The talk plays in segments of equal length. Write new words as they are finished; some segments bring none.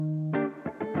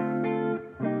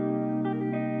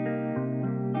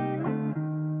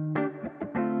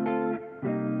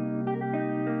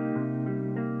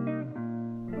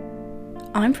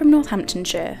I'm from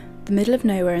Northamptonshire, the middle of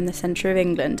nowhere in the centre of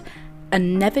England,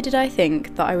 and never did I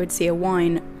think that I would see a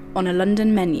wine on a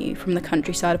London menu from the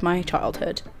countryside of my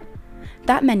childhood.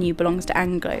 That menu belongs to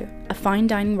Anglo, a fine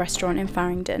dining restaurant in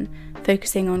Farringdon,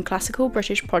 focusing on classical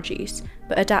British produce,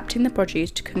 but adapting the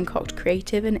produce to concoct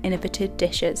creative and innovative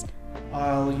dishes.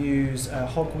 I'll use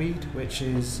hogweed, which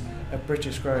is a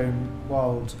British grown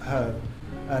wild herb,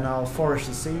 and I'll forage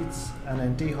the seeds and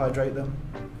then dehydrate them,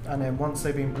 and then once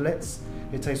they've been blitzed,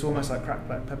 it tastes almost like cracked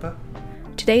black pepper.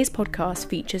 Today's podcast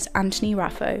features Anthony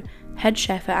Raffo, head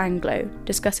chef at Anglo,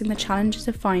 discussing the challenges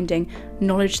of finding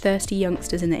knowledge-thirsty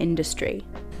youngsters in the industry.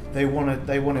 They want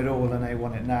it all, and they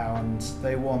want it now, and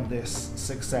they want this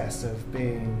success of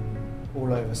being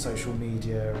all over social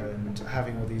media and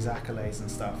having all these accolades and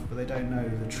stuff, but they don't know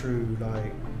the true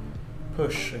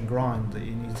push and grind that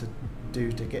you need to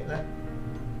do to get there.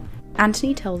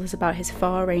 Anthony tells us about his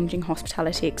far-ranging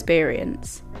hospitality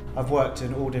experience. I've worked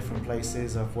in all different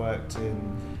places. I've worked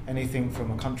in anything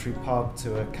from a country pub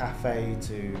to a cafe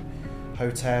to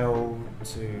hotel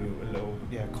to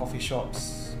coffee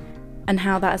shops. And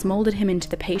how that has moulded him into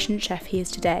the patient chef he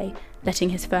is today, letting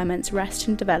his ferments rest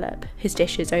and develop his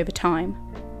dishes over time.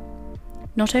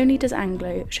 Not only does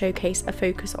Anglo showcase a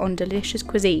focus on delicious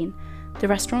cuisine, the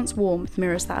restaurant's warmth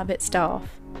mirrors that of its staff.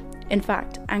 In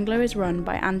fact, Anglo is run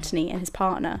by Anthony and his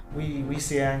partner. We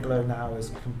see Anglo now as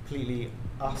completely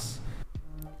us.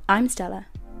 I'm Stella,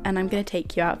 and I'm going to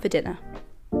take you out for dinner.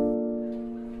 How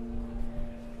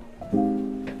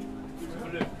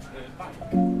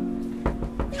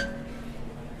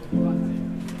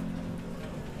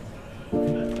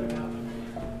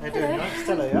you doing? Nice,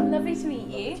 Stella, yeah? Lovely to meet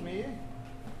you. Nice to meet you.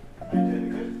 How you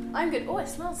doing? Good? I'm good. Oh, it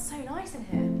smells so nice in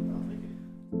here.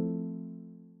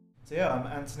 So yeah, I'm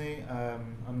Anthony.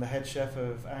 I'm the head chef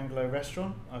of Anglo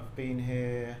restaurant. I've been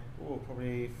here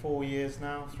probably 4 years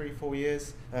now, 3-4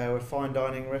 years. We're a fine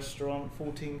dining restaurant,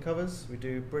 14 covers. We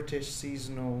do British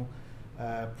seasonal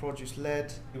produce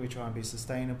led. We try and be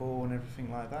sustainable and everything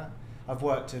like that. I've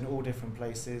worked in all different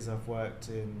places. I've worked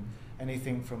in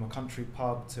anything from a country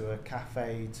pub to a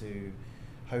cafe to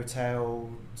hotel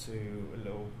to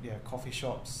coffee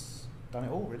shops. Done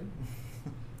it all really.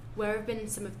 Where have been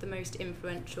some of the most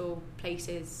influential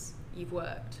places you've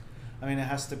worked? I mean, it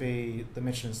has to be the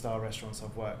Michelin star restaurants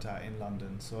I've worked at in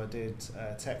London. So I did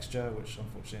Texture, which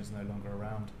unfortunately is no longer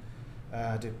around.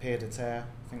 I did Pied de Terre.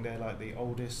 I think they're like the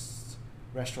oldest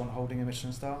restaurant holding a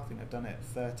Michelin star. I think they've done it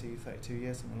 32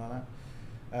 years, something like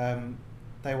that.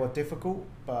 They were difficult,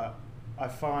 but I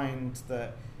find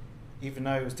that even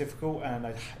though it was difficult and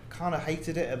I kind of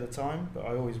hated it at the time, but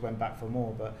I always went back for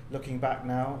more. But looking back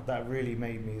now, that really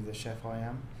made me the chef I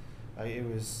am. It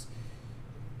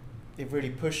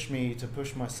really pushed me to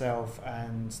push myself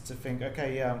and to think,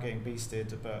 okay, yeah, I'm getting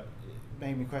beasted, but it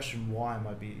made me question, why am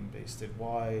I being beasted?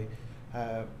 Why?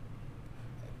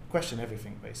 Question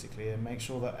everything basically, and make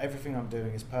sure that everything I'm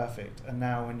doing is perfect. And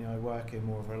now when I work in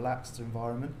more of a relaxed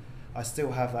environment, I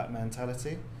still have that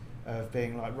mentality of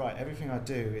being like, right, everything I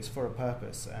do is for a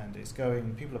purpose and it's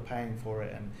going, people are paying for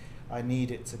it, and I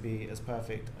need it to be as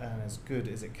perfect and as good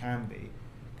as it can be,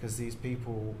 because these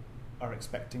people are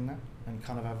expecting that and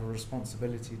kind of have a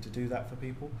responsibility to do that for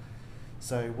people.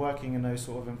 So working in those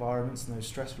sort of environments and those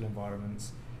stressful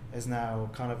environments is now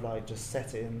kind of like just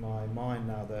set it in my mind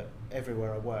now that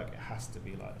everywhere I work it has to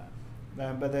be like that.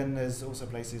 But then there's also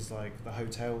places like the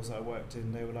hotels that I worked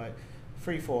in. They were like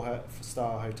 3-4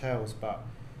 star hotels, but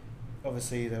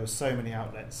obviously there were so many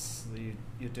outlets that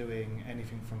you're doing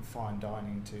anything from fine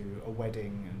dining to a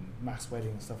wedding and mass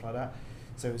wedding and stuff like that.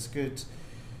 So it's good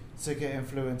to get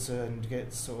influence and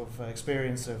get sort of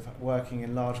experience of working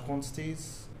in large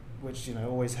quantities, which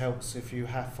always helps if you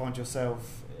find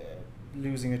yourself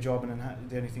losing a job and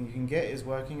the only thing you can get is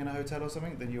working in a hotel or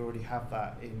something. Then you already have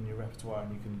that in your repertoire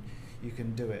and you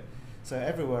can do it. So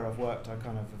everywhere I've worked, I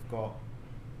kind of have got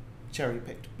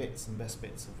cherry-picked bits and best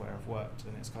bits of where I've worked,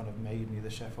 and it's kind of made me the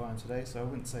chef I am today. So I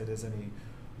wouldn't say there's any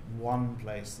one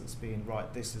place that's been,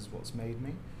 right, this is what's made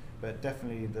me, but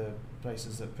definitely the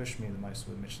places that pushed me the most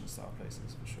were Michelin star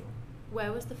places, for sure.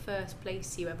 Where was the first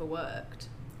place you ever worked?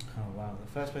 Oh wow,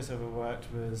 the first place I ever worked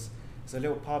was a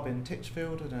little pub in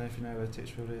Titchfield. I don't know if you know where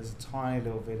Titchfield is, a tiny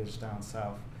little village down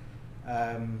south.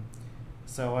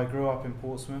 So I grew up in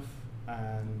Portsmouth,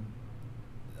 and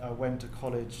I went to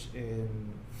college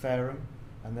in Fareham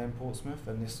and then Portsmouth,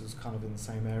 and this was kind of in the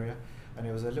same area, and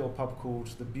it was a little pub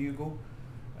called the Bugle.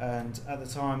 And at the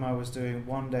time I was doing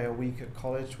 1 day a week at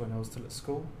college when I was still at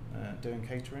school, doing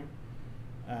catering,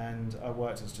 and I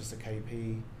worked as just a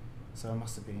KP So I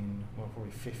must have been, well,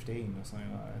 probably 15 or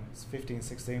something like that. It's 15,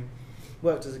 16.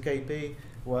 Worked as a KP,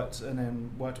 worked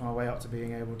my way up to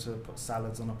being able to put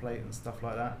salads on a plate and stuff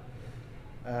like that.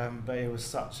 But it was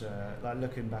such a, like,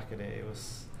 looking back at it, it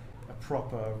was a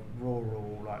proper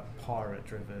rural, like,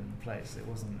 pirate-driven place. It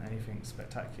wasn't anything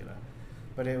spectacular.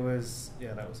 But it was,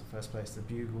 yeah, that was the first place, the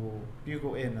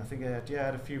Bugle Inn. I think it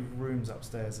had a few rooms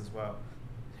upstairs as well.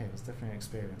 Yeah, it was definitely an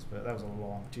experience, but that was a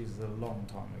long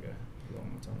time ago.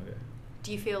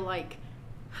 Do you feel like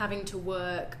having to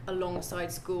work alongside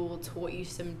school taught you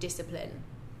some discipline,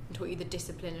 and taught you the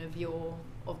discipline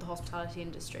of the hospitality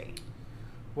industry?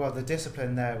 Well, the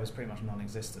discipline there was pretty much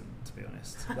non-existent, to be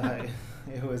honest. Like,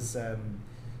 it was,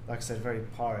 like I said, very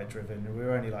pirate-driven. We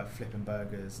were only like flipping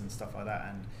burgers and stuff like that,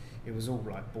 and it was all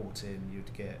like bought in.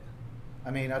 You'd get,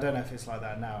 I mean, I don't know if it's like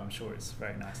that now. I'm sure it's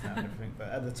very nice now and everything, but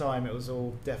at the time it was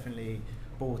all definitely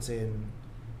bought in,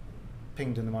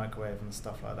 pinged in the microwave and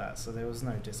stuff like that. So there was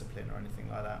no discipline or anything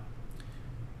like that.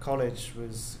 College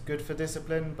was good for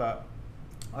discipline, but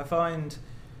I find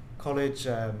college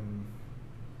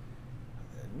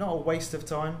not a waste of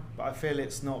time, but I feel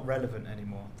it's not relevant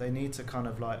anymore. They need to kind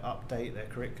of like update their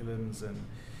curriculums and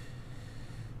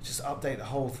just update the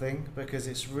whole thing, because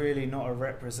it's really not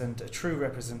a true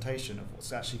representation of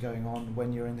what's actually going on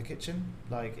when you're in the kitchen.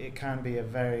 Like, it can be a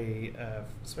very,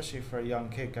 especially for a young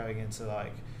kid going into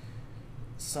like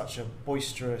such a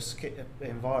boisterous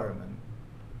environment,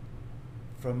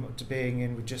 to being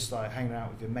in with just like hanging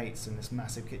out with your mates in this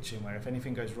massive kitchen where if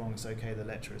anything goes wrong, it's okay, the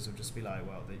lecturers will just be like,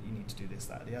 well, you need to do this,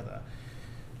 that, the other.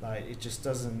 Like, it just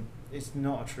doesn't, it's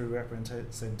not a true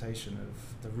representation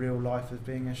of the real life of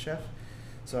being a chef.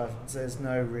 So there's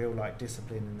no real like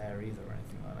discipline in there either or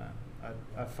anything like that.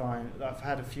 I find I've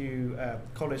had a few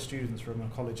college students from a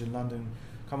college in London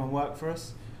come and work for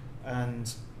us,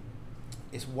 and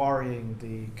it's worrying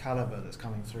the calibre that's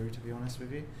coming through, to be honest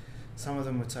with you. Some of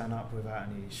them would turn up without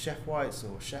any chef whites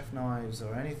or chef knives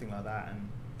or anything like that, and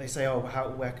they say, oh,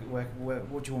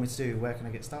 what do you want me to do? Where can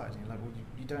I get started? And you're like, well,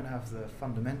 you don't have the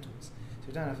fundamentals. So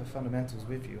you don't have the fundamentals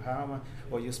with you. How am I?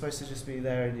 Well, you're supposed to just be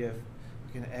there in your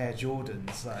Air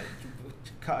Jordans, like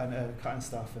cutting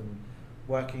stuff and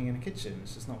working in a kitchen.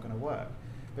 It's just not going to work.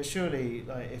 But surely,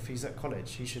 like, if he's at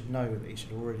college, he should know that he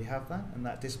should already have that, and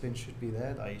that discipline should be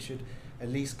there. Like, he should at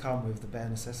least come with the bare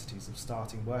necessities of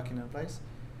starting working in a place.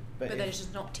 But then it's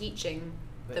just not teaching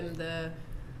them the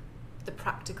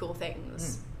practical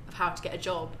things of how to get a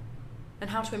job and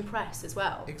how to impress as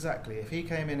well. Exactly. If he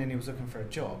came in and he was looking for a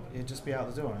job, he'd just be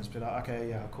out the door and just be like, okay,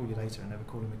 yeah, I'll call you later, and never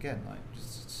call him again. Like,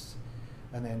 just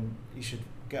and then you should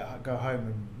go home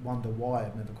and wonder why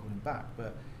I've never called him back.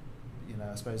 But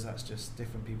I suppose that's just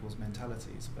different people's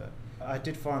mentalities. But I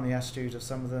did find the attitude of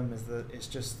some of them is that it's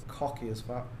just cocky as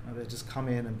fuck, and they just come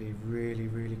in and be really,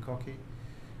 really cocky,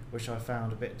 which I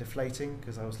found a bit deflating,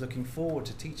 because I was looking forward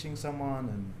to teaching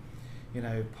someone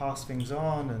and pass things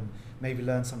on and maybe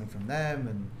learn something from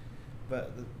them.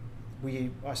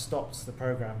 I stopped the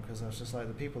program because I was just like,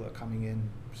 the people that are coming in,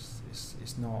 it's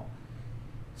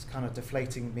kind of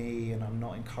deflating me, and I'm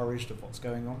not encouraged of what's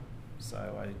going on. So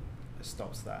I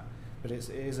stopped that. But it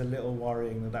is a little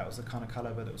worrying that was the kind of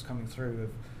calibre that was coming through of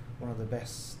one of the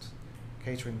best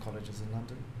catering colleges in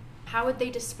London. How would they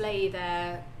display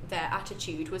their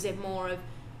attitude? Was it more of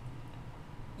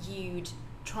you'd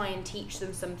try and teach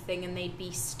them something and they'd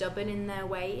be stubborn in their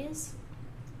ways?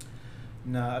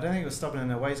 No, I don't think it was stubborn in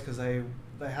their ways, because they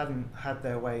hadn't had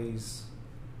their ways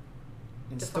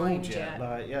installed yet.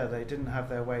 They didn't have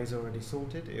their ways already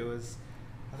sorted.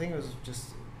 I think it was just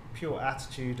pure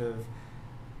attitude of,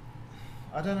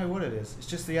 I don't know what it is. It's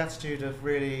just the attitude of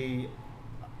really,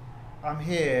 I'm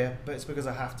here, but it's because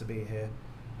I have to be here.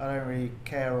 I don't really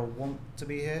care or want to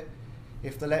be here.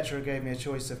 If the lecturer gave me a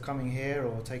choice of coming here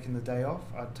or taking the day off,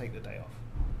 I'd take the day off.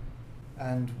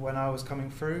 And when I was coming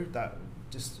through,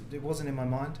 it wasn't in my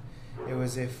mind. It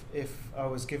was if I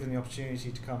was given the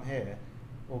opportunity to come here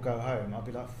or go home, I'd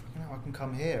be like, I can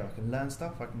come here, I can learn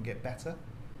stuff, I can get better.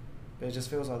 But it just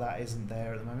feels like that isn't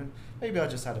there at the moment. Maybe I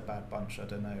just had a bad bunch, I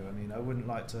don't know. I mean, I wouldn't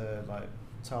like to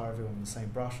tar everyone with the same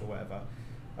brush or whatever.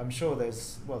 I'm sure there,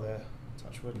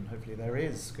 touch wood, and hopefully there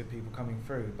is good people coming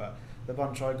through, but the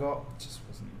bunch I got just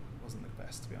wasn't the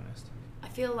best, to be honest. I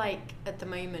feel like at the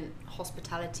moment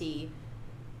hospitality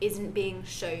isn't being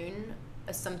shown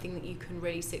as something that you can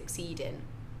really succeed in.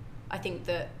 I think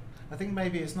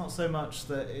maybe it's not so much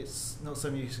that it's not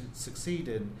something you succeed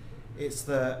in, it's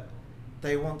that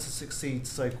they want to succeed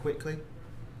so quickly.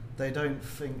 They don't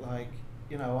think like,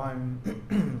 I'm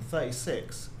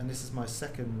 36 and this is my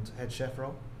second head chef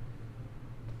role.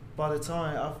 By the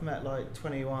time I've met like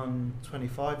 21,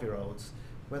 25-year-olds,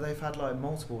 where they've had like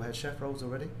multiple head chef roles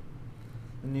already,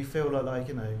 and you feel like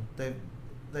you know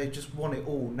they just want it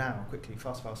all now, quickly,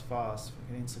 fast. Fucking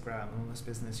Instagram and all this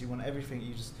business. You want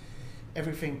everything.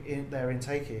 Everything they're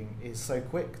intaking is so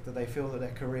quick that they feel that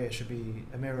their career should be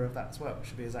a mirror of that as well. It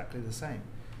should be exactly the same.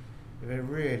 If it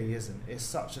really isn't, it's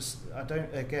such a.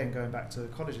 Again, going back to the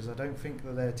colleges, I don't think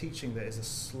that they're teaching that it's a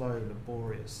slow,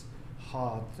 laborious,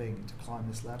 hard thing to climb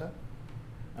this ladder,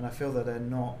 and I feel that they're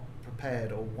not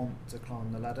prepared or want to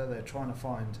climb the ladder. They're trying to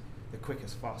find the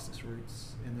quickest, fastest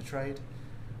routes in the trade.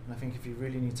 And I think if you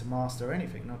really need to master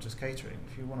anything, not just catering,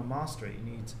 if you want to master it, you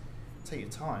need to take your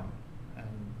time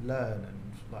and learn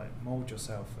and like mould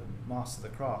yourself and master the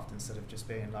craft, instead of just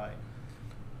being like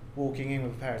walking in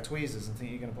with a pair of tweezers and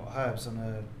think you're going to put herbs on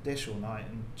a dish all night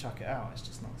and chuck it out. It's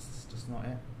just not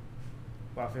it.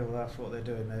 But I feel that's what they're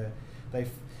doing.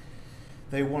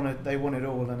 They want it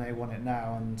all, and they want it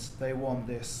now, and they want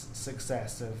this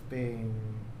success of being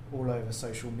all over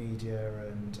social media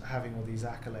and having all these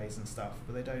accolades and stuff,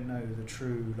 but they don't know the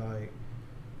true like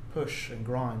push and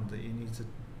grind that you need to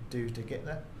do to get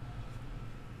there.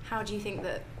 How do you think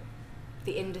that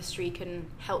the industry can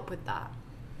help with that?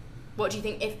 What do you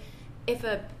think, if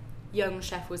a young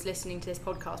chef was listening to this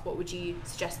podcast, what would you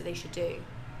suggest that they should do?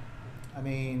 I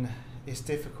mean, it's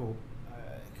difficult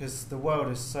because the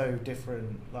world is so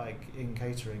different, like in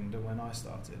catering, than when I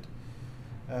started.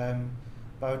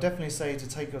 But I would definitely say to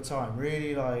take your time.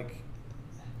 Really, like,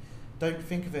 don't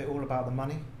think of it all about the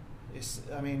money.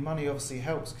 Money obviously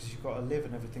helps because you've got to live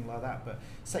and everything like that. But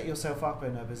set yourself up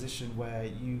in a position where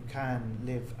you can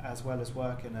live as well as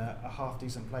work in a half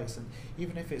decent place. And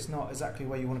even if it's not exactly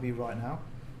where you want to be right now,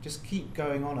 just keep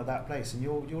going on at that place, and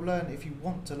you'll learn. If you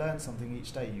want to learn something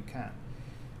each day, you can.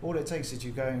 All it takes is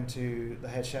you going to the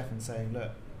head chef and saying,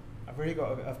 "Look, I've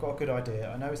got a good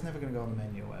idea. I know it's never going to go on the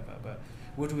menu or whatever, but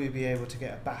would we be able to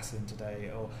get a bass in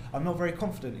today? Or I'm not very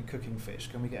confident in cooking fish.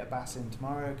 Can we get a bass in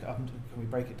tomorrow? Can we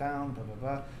break it down? Blah, blah,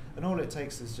 blah." And all it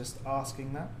takes is just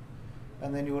asking that,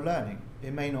 and then you're learning.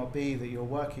 It may not be that you're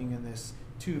working in this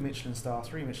 2 Michelin star,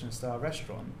 3 Michelin star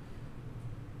restaurant,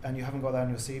 and you haven't got that on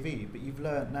your CV, but you've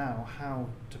learned now how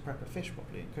to prep a fish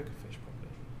properly and cook a fish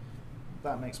properly.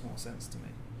 That makes more sense to me.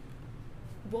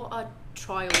 What are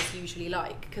trials usually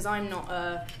like? Because I'm not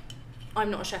a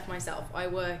chef myself. I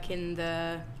work in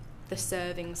the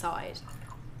serving side.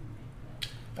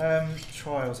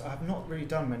 Trials. I've not really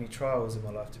done many trials in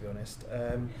my life, to be honest.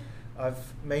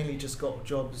 I've mainly just got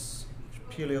jobs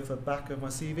purely off the back of my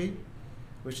CV,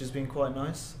 which has been quite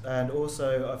nice. And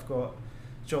also I've got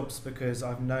jobs because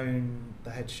I've known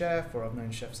the head chef, or I've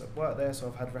known chefs that work there, so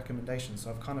I've had recommendations.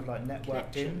 So I've kind of like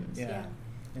networked in. Yeah.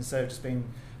 Instead of just being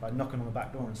like knocking on the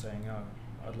back door and saying,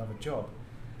 "Oh, I'd love a job."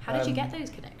 How did you get those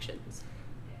connections?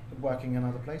 Working in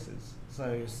other places.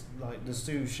 So like the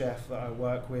sous chef that I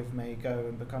work with may go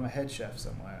and become a head chef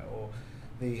somewhere, or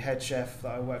the head chef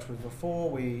that I worked with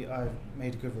before, I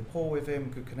made a good rapport with him,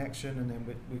 good connection, and then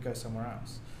we go somewhere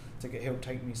else. He'll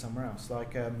take me somewhere else.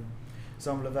 Like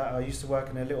example of that, I used to work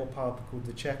in a little pub called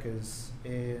the Checkers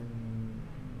in,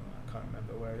 I can't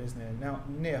remember where it is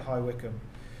near High Wycombe.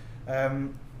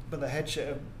 But the head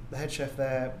chef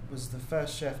there was the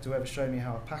first chef to ever show me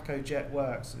how a Paco jet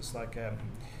works. It's like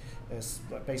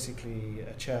basically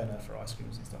a churner for ice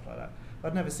creams and stuff like that.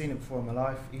 I'd never seen it before in my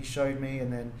life. He showed me,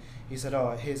 and then he said,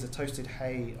 "Oh, here's a toasted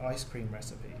hay ice cream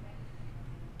recipe.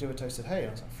 Do a toasted hay."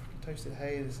 I was like, "Fucking toasted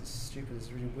hay? This is stupid. This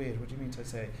is really weird. What do you mean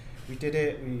toasted hay?" We did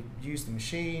it. We used the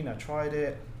machine. I tried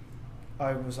it.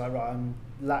 I was like, right, I'm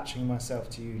latching myself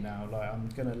to you now. Like, I'm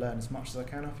going to learn as much as I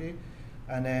can of you.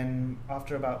 And then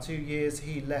after about 2 years,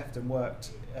 he left and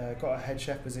worked, got a head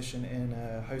chef position in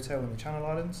a hotel in the Channel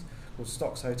Islands called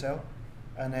Stocks Hotel.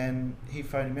 And then he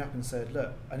phoned me up and said,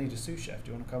 "Look, I need a sous chef.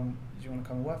 Do you want to come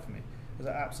and work for me?" I was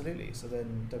like, "Absolutely." So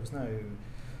then there was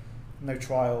no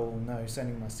trial, no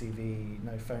sending my CV,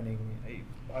 no phoning.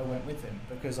 I went with him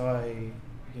because I,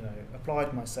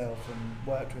 applied myself and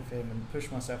worked with him and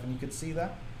pushed myself, and you could see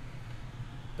that.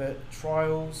 But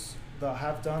trials that I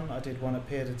have done, I did one at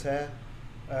Pier de Terre.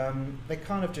 They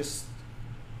kind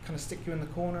of stick you in the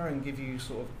corner and give you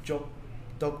sort of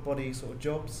dog body sort of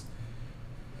jobs.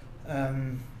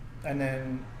 And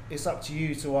then it's up to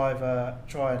you to either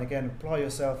try and again apply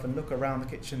yourself and look around the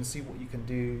kitchen, see what you can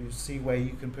do, see where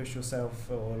you can push yourself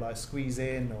or like squeeze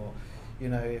in, or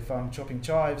if I'm chopping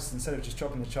chives, instead of just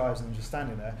chopping the chives and just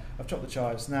standing there, I've chopped the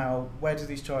chives. Now, where do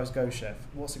these chives go, chef?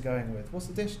 What's it going with? What's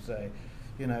the dish today?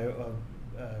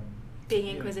 Being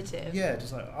inquisitive. Yeah,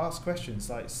 just like ask questions.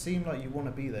 Like, seem like you want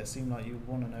to be there. Seem like you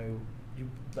want to know.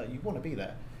 You want to be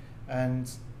there, and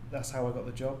that's how I got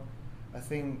the job. I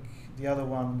think the other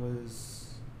one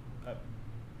was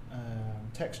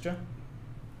texture.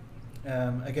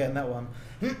 Again, that one,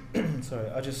 sorry,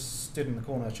 I just stood in the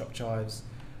corner, chopped chives.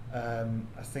 I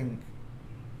think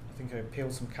I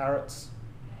peeled some carrots,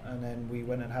 and then we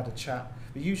went and had a chat.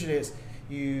 But usually it's,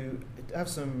 you have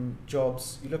some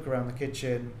jobs, you look around the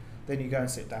kitchen, then you go and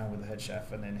sit down with the head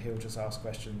chef, and then he'll just ask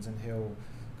questions, and he'll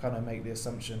kind of make the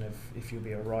assumption of if you'll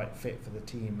be a right fit for the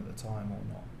team at the time or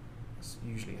not. That's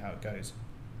usually how it goes.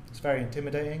 It's very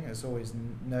intimidating. It's always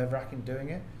nerve-wracking doing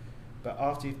it, but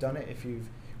after you've done it,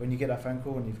 when you get that phone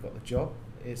call and you've got the job,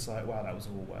 it's like, wow, that was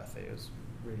all worth it. It was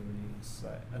really, it's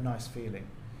like a nice feeling.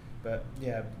 But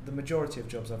yeah, the majority of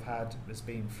jobs I've had has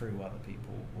been through other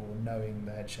people, or knowing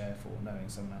the head chef, or knowing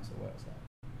someone else that works there.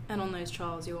 And on those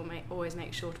trials, you will always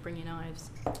make sure to bring your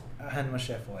knives. And my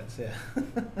chef whites, yeah.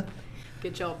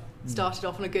 Good job. Started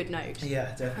off on a good note.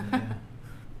 Yeah, definitely. Yeah.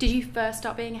 Did you first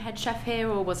start being a head chef here,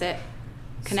 or was it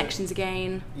connections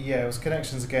again? Yeah, it was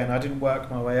connections again. I didn't work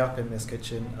my way up in this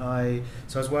kitchen. I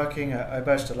was working at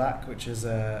Auberge de Lac, which is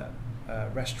a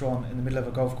restaurant in the middle of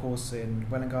a golf course in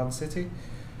Welwyn Garden City.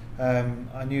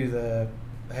 I knew the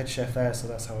head chef there, so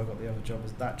that's how I got the other job,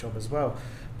 that job as well.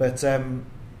 But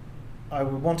I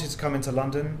wanted to come into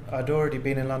London. I'd already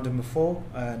been in London before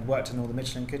and worked in all the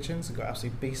Michelin kitchens and got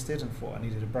absolutely beasted and thought I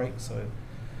needed a break, so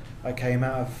I came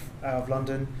out of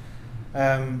London.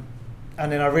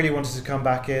 And then I really wanted to come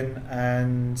back in,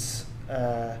 and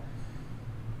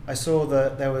I saw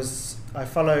that I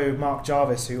follow Mark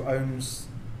Jarvis, who owns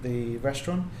the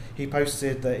restaurant. He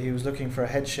posted that he was looking for a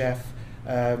head chef,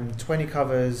 20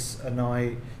 covers a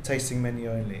night, tasting menu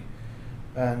only.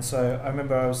 And so I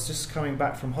remember I was just coming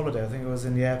back from holiday. I think I was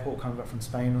in the airport coming back from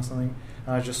Spain or something,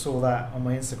 and I just saw that on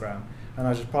my Instagram, and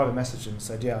I just private messaged him and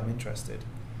said, yeah, I'm interested.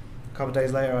 A couple of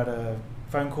days later I had a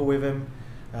phone call with him,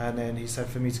 and then he said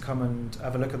for me to come and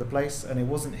have a look at the place. And it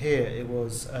wasn't here, it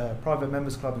was a private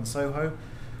members club in Soho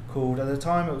called, at the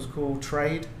time it was called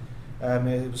Trade.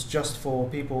 It was just for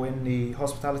people in the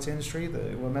hospitality industry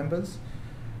that were members,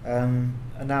 and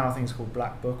now I think it's called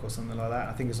Black Book or something like that.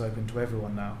 I think it's open to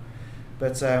everyone now.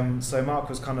 But so Mark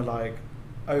was kind of like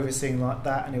overseeing like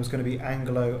that, and it was going to be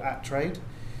Anglo at Trade.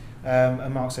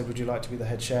 And Mark said, would you like to be the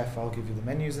head chef? I'll give you the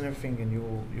menus and everything, and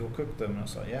you'll cook them. And I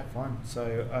was like, yeah, fine.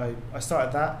 So I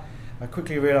started that. I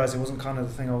quickly realised it wasn't kind of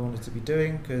the thing I wanted to be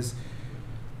doing, because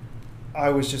I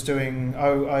was just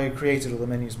I created all the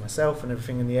menus myself and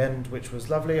everything in the end, which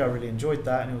was lovely. I really enjoyed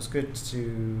that, and it was good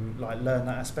to like learn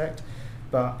that aspect.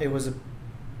 But it was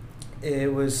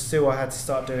still, I had to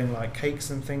start doing like cakes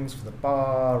and things for the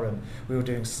bar, and we were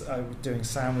doing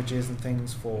sandwiches and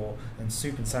things and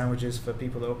soup and sandwiches for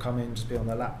people that would come in, just be on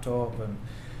their laptop,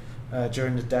 and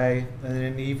during the day, and then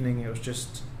in the evening it was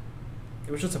just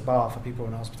a bar for people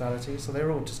in hospitality, so they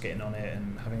were all just getting on it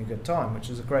and having a good time, which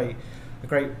is a great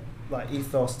like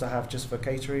ethos to have just for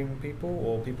catering people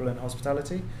or people in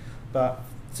hospitality. But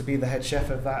to be the head chef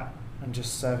of that and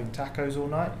just serving tacos all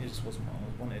night, it just wasn't what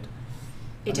I wanted.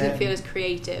 It didn't feel as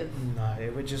creative. No,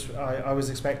 it would just. I was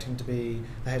expecting to be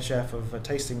the head chef of a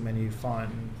tasting menu,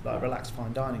 like relaxed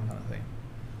fine dining kind of thing.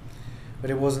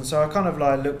 But it wasn't. So I kind of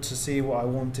like looked to see what I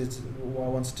wanted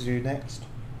to do next.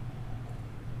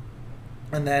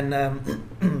 And then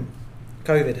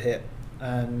COVID hit,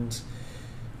 and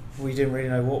we didn't really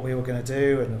know what we were going to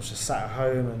do, and I was just sat at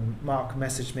home. And Mark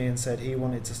messaged me and said he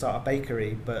wanted to start a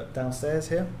bakery, but downstairs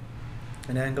here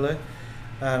in Anglo.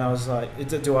 And I was like,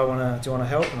 do I want to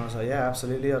help? And I was like, yeah,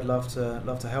 absolutely, I'd love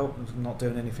to help. I'm not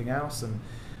doing anything else, and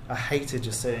I hated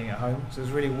just sitting at home. So it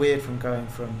was really weird from going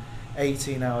from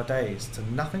 18-hour days to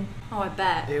nothing. Oh, I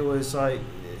bet. It was like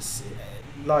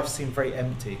life seemed very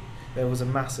empty. There was a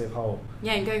massive hole.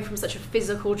 Yeah, and going from such a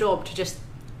physical job to just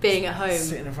being at home,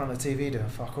 sitting in front of the TV doing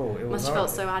fuck all. It must have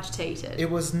felt so agitated. It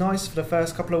was nice for the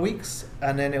first couple of weeks,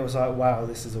 and then it was like, wow,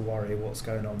 this is a worry. What's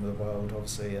going on with the world,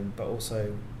 obviously, but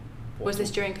also. Was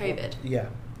this during COVID? Yeah.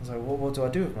 I was like, what do I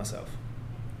do with myself?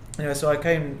 Anyway, so I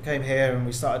came here, and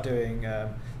we started doing,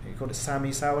 you called it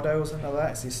Sammy Sourdough or something like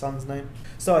that. It's his son's name.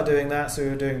 Started doing that, so we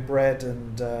were doing bread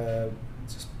and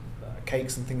just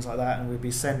cakes and things like that, and we'd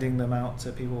be sending them out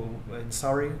to people in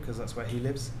Surrey, because that's where he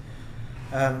lives.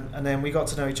 And then we got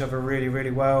to know each other really,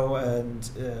 really well, and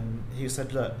he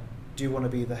said, look, do you want to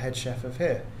be the head chef of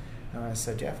here? And I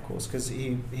said, yeah, of course, because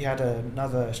he had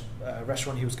another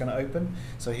restaurant he was going to open,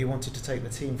 so he wanted to take the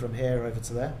team from here over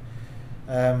to there.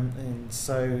 And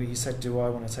so he said, do I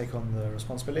want to take on the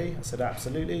responsibility? I said,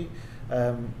 absolutely,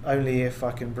 only if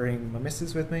I can bring my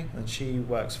missus with me, and she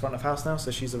works front of house now,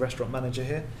 so she's the restaurant manager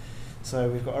here. So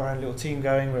we've got our own little team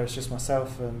going, where it's just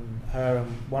myself and her and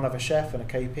one other chef and a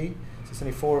KP. So it's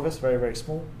only 4 of us, very, very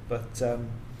small. But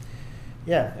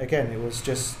yeah, again, it was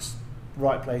just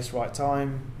right place, right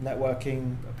time,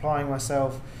 networking, applying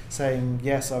myself, saying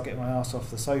yes, I'll get my ass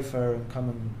off the sofa and come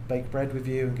and bake bread with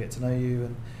you and get to know you,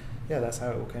 and yeah, that's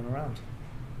how it all came around.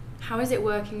 How is it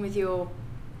working with your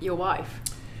wife?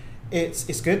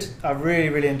 It's good. I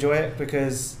really enjoy it,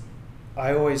 because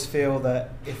I always feel that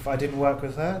if I didn't work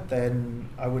with her, then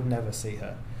I would never see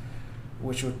her,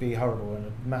 which would be horrible and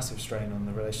a massive strain on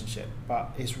the relationship.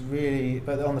 But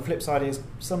on the flip side, it's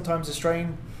sometimes a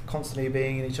strain constantly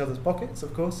being in each other's pockets,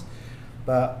 of course.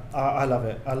 But I love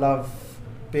it. I love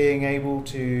being able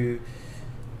to.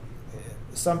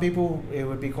 Some people, it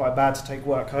would be quite bad to take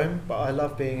work home, but I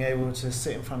love being able to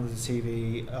sit in front of the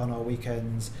TV on our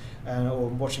weekends or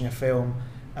watching a film,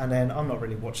 and then I'm not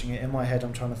really watching it. In my head,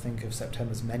 I'm trying to think of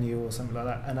September's menu or something like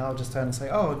that, and I'll just turn and say,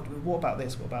 oh, what about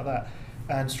this, what about that?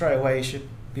 And straight away she'd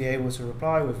be able to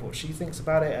reply with what she thinks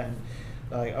about it, and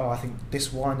like, oh, I think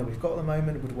this wine that we've got at the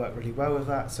moment would work really well with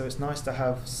that. So it's nice to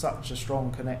have such a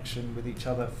strong connection with each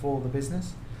other for the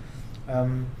business.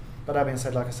 But that being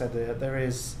said, like I said, there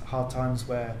is hard times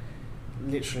where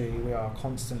literally we are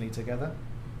constantly together,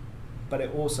 but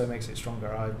it also makes it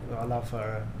stronger. I love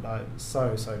her like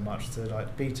so much to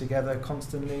like be together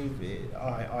constantly.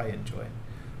 I enjoy.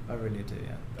 I really do,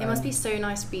 yeah. It must be so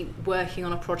nice to be working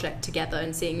on a project together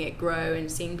and seeing it grow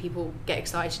and seeing people get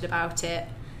excited about it.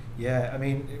 Yeah, I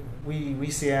mean, we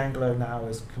see Anglo now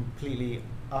as completely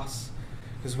us.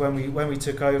 Because when we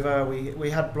took over,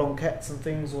 we had blanquettes and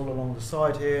things all along the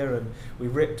side here, and we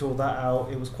ripped all that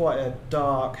out. It was quite a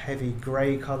dark, heavy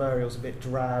grey colour. It was a bit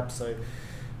drab, so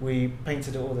we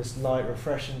painted it all this light,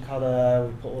 refreshing colour.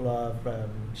 We put all our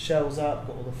shelves up,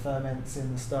 got all the ferments in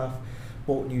and stuff,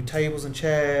 bought new tables and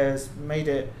chairs, made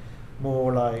it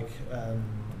more like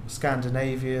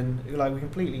Scandinavian. Like, we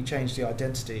completely changed the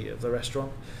identity of the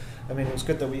restaurant. I mean, it was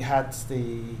good that we had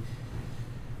the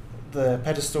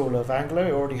pedestal of Anglo.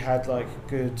 It already had like a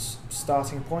good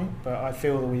starting point, but I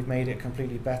feel that we've made it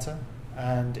completely better,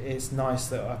 and it's nice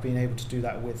that I've been able to do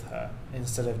that with her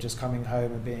instead of just coming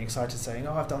home and being excited saying,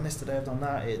 oh, I've done this today, I've done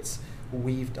that.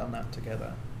 We've done that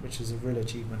together, which is a real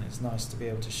achievement. It's nice to be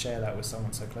able to share that with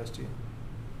someone so close to you.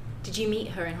 Did you meet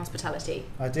her in hospitality?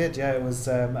 I did, yeah. It was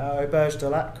at Auberge de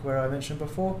Lac, where I mentioned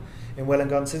before, in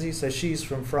Wollongong City. So she's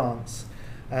from France,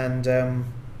 and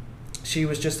she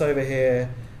was just over here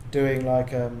doing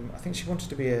like I think she wanted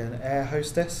to be an air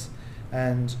hostess,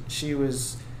 and she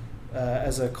was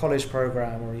as a college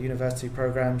program or a university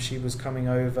program, she was coming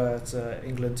over to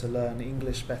England to learn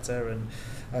English better,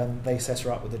 and they set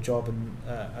her up with a job in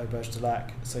Auberge de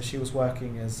Lac. So she was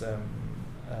working as I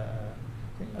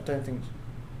think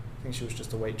she was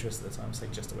just a waitress at the time. I say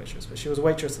just a waitress, but she was a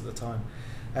waitress at the time,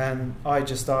 and I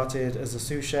just started as a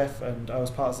sous chef, and I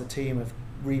was part of the team of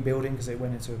rebuilding, because it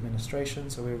went into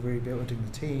administration, so we were rebuilding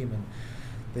the team and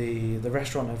the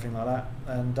restaurant and everything like that,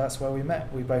 and that's where we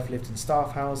met. We both lived in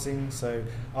staff housing, so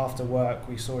after work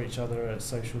we saw each other at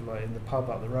social, like in the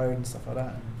pub up the road and stuff like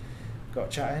that, and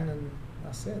got chatting, and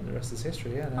that's it. The rest is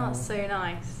history. Yeah. Now, that's so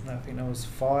nice. I think that was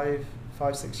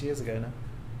 6 years ago now.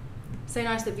 So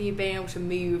nice that you've been able to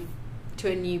move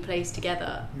to a new place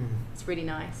together. It's really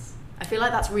nice. I feel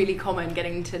like that's really common,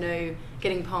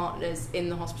 getting partners in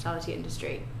the hospitality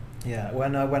industry. Yeah,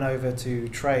 when I went over to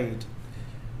trade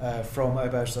from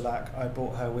Auberge de Lac, I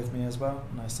brought her with me as well,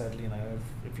 and I said, you know,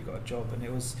 if you got a job, and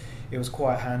it was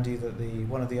quite handy that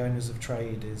one of the owners of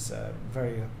trade is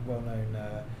very well-known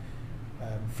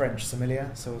French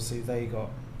sommelier, so obviously they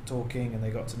got talking and they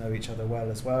got to know each other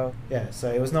well as well. Yeah,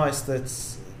 so it was nice that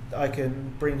I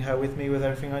can bring her with me with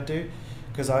everything I do.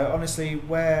 Because I honestly,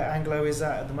 where Anglo is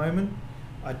at the moment,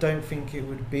 I don't think it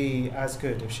would be as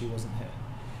good if she wasn't here.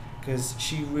 Because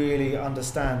she really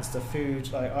understands the food.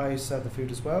 Like, I serve the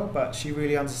food as well, but she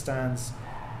really understands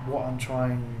what I'm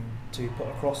trying to put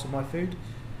across with my food.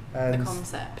 And the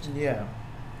concept. Yeah.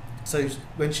 So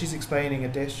when she's explaining a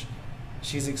dish,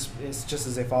 it's just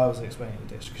as if I was explaining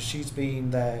the dish, because she's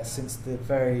been there since the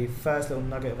very first little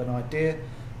nugget of an idea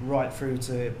right through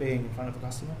to it being in front of a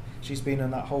customer. She's been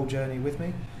on that whole journey with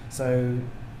me, so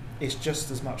it's just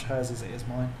as much hers as it is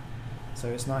mine. So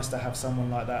it's nice to have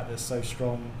someone like that that's so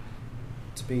strong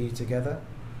to be together.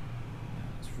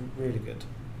 It's really good.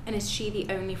 And is she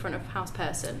the only front of house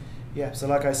person? Yeah, so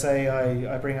like I say,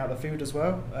 I bring out the food as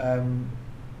well,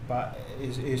 but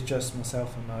it's just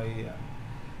myself and I.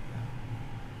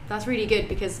 That's really good,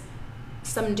 because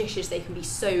some dishes, they can be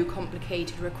so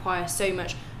complicated, require so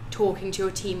much talking to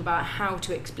your team about how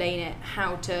to explain it,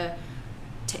 how to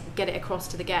get it across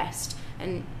to the guest,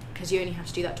 and because you only have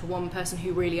to do that to one person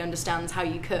who really understands how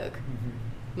you cook.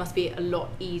 Must be a lot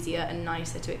easier and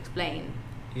nicer to explain.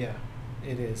 Yeah,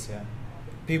 it is. Yeah,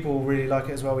 people really like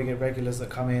it as well. We get regulars that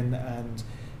come in and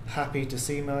happy to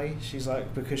see Marie. She's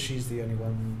like, because she's the only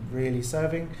one really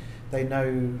serving, they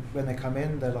know when they come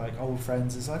in, they're like old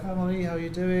friends. It's like, oh Marie, how are you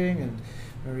doing? And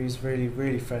Marie's really,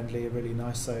 really friendly and really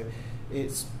nice. So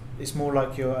it's more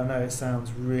like I know it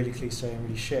sounds really cliche and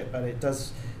really shit, but it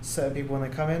does, certain people when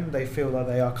they come in, they feel like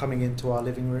they are coming into our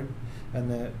living room and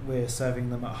that we're serving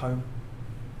them at home.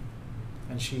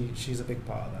 And she's a big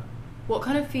part of that. What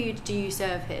kind of food do you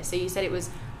serve here? So you said it was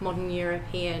modern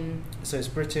European. So it's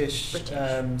British.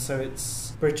 So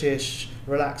it's British,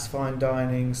 relaxed fine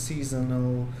dining,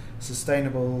 seasonal,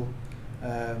 sustainable.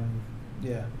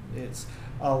 It's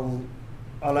I'll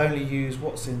only use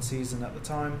what's in season at the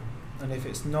time, and if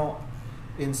it's not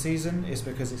in season, it's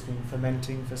because it's been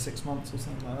fermenting for 6 months or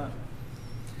something like that.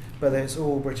 But it's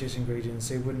all British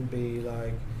ingredients. It wouldn't be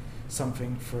like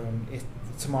something from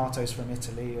tomatoes from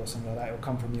Italy or something like that. It will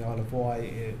come from the Isle of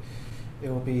Wight. It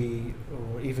will be,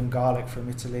 or even garlic from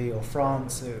Italy or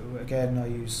France. Again, I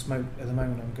use smoked at the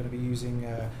moment. I'm going to be using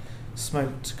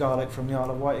smoked garlic from the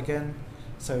Isle of Wight again.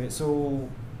 So it's all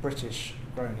British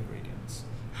grown ingredients.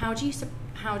 How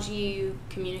do you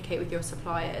communicate with your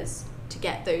suppliers to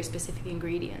get those specific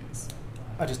ingredients?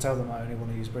 I just tell them I only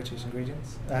want to use British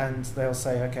ingredients, and they'll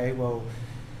say, okay, well.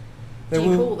 Do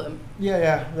you call them?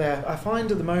 Yeah. I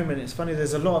find at the moment, it's funny,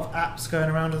 there's a lot of apps going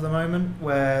around at the moment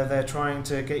where they're trying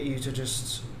to get you to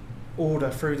just order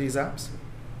through these apps.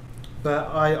 But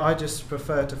I just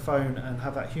prefer to phone and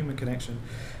have that human connection,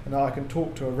 and I can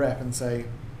talk to a rep and say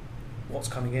what's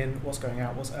coming in, what's going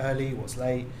out, what's early, what's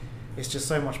late. It's just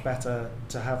so much better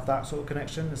to have that sort of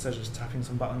connection instead of just tapping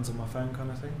some buttons on my phone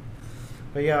kind of thing.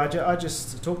 But yeah, I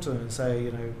just talk to them and say,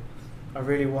 I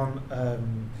really want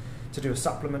to do a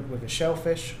supplement with a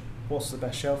shellfish. What's the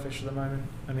best shellfish at the moment?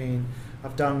 I mean,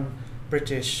 I've done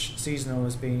British seasonal,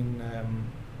 has been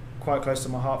quite close to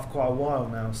my heart for quite a while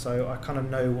now, so I kind of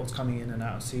know what's coming in and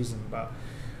out of season. But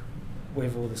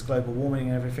with all this global warming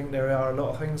and everything, there are a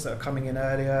lot of things that are coming in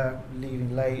earlier,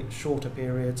 leaving late, shorter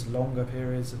periods, longer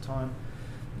periods of time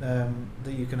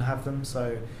that you can have them.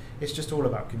 So it's just all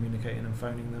about communicating and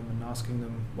phoning them and asking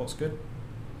them what's good.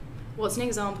 What's an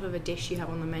example of a dish you have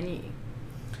on the menu?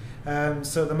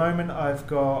 So at the moment I've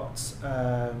got,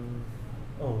 where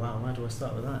do I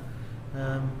start with that?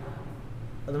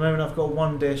 At the moment I've got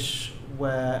one dish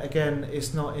where, again,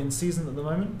 it's not in season at the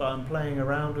moment, but I'm playing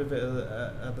around with it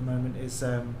at the moment. Is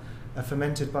a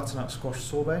fermented butternut squash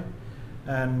sorbet,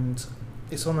 and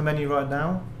it's on the menu right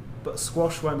now, but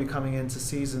squash won't be coming into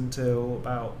season till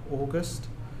about August,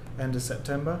 end of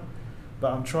September.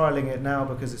 But I'm trialling it now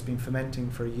because it's been fermenting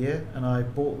for a year, and I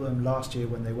bought them last year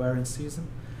when they were in season,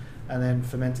 and then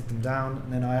fermented them down,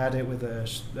 and then I add it with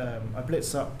I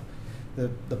blitz up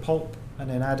the pulp, and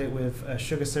then add it with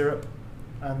sugar syrup,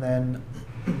 and then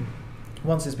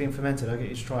once it's been fermented, I'll get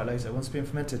you to try it later. Once it's been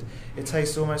fermented, it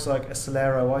tastes almost like a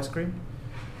Solero ice cream.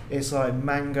 It's like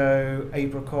mango,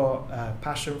 apricot,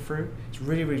 passion fruit. It's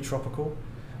really, really tropical,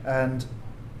 and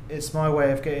it's my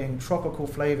way of getting tropical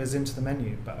flavours into the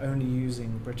menu, but only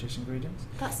using British ingredients.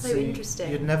 That's so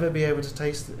interesting. You'd never be able to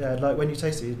taste, like when you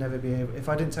taste it, you'd never be able, if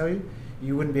I didn't tell you,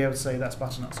 you wouldn't be able to say that's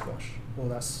butternut squash or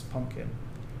that's pumpkin.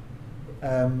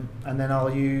 And then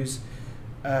I'll use,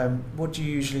 what do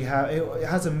you usually have? It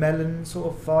has a melon sort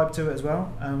of vibe to it as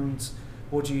well. And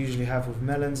what do you usually have with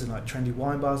melons and like trendy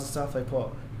wine bars and stuff? They put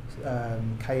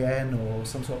cayenne or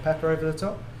some sort of pepper over the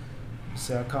top.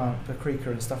 So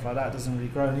paprika and stuff like that doesn't really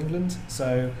grow in England.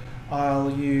 So I'll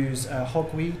use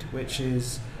hogweed, which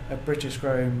is a British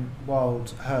grown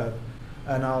wild herb,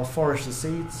 and I'll forage the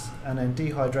seeds and then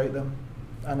dehydrate them.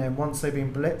 And then once they've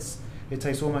been blitzed, it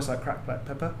tastes almost like cracked black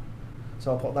pepper.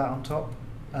 So I'll put that on top,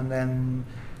 and then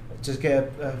just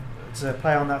get to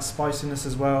play on that spiciness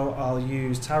as well, I'll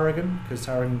use tarragon, because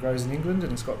tarragon grows in England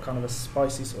and it's got kind of a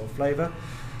spicy sort of flavour.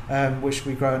 Which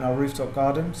we grow in our rooftop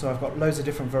garden. So I've got loads of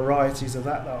different varieties of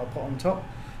that I'll put on top.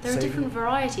 There are different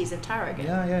varieties of tarragon?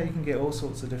 Yeah, you can get all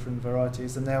sorts of different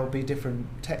varieties, and there'll be different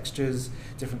textures,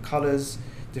 different colours,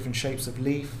 different shapes of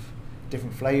leaf,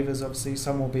 different flavours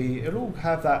obviously. It'll all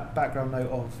have that background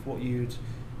note of what you'd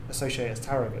associate as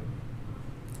tarragon.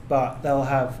 But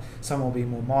some will be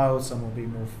more mild, some will be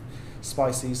more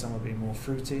spicy, some will be more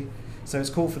fruity. So it's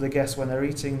cool for the guests when they're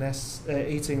eating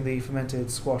the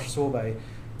fermented squash sorbet,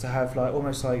 to have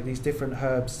almost like these different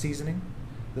herbs seasoning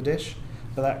the dish,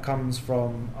 but that comes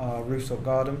from our rooftop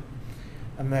garden.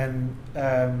 And then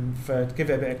to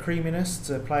give it a bit of creaminess,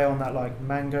 to play on that like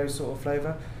mango sort of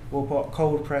flavour, we'll put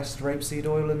cold pressed rapeseed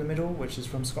oil in the middle, which is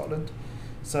from Scotland.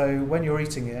 So when you're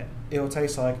eating it, it'll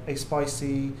taste like a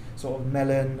spicy sort of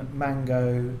melon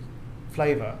mango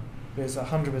flavour, but it's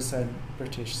 100%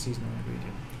 British seasonal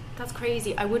ingredient. That's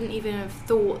crazy. I wouldn't even have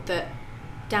thought that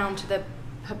down to the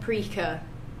paprika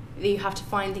that you have to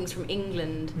find things from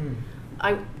England.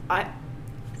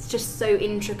 It's just so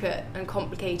intricate and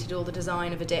complicated, all the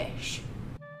design of a dish.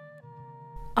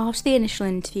 After the initial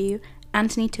interview,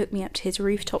 Anthony took me up to his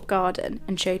rooftop garden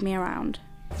and showed me around.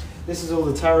 This is all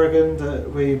the tarragon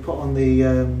that we put on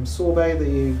the sorbet that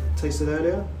you tasted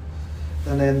earlier.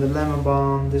 And then the lemon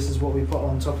balm, this is what we put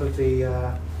on top of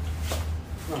the...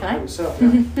 This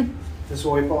is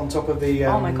what we put on top of the...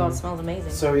 oh my god, it smells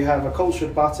amazing. So we have a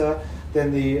cultured butter,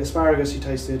 then the asparagus you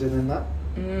tasted, and then that.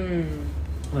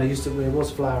 And it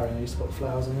was flouring, I used to put the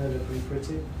flowers in there, they look really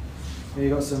pretty. And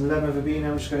you've got some lemon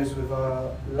verbena, which goes with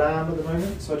our lamb at the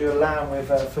moment. So I do a lamb with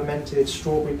fermented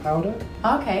strawberry powder.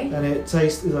 Okay. And it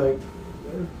tastes like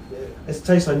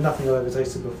nothing I've ever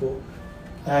tasted before.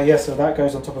 So that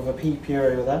goes on top of a pea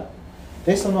puree with that.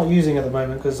 This I'm not using at the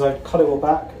moment because I cut it all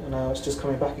back and now it's just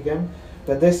coming back again.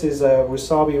 But this is a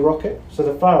wasabi rocket. So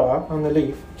the flower and the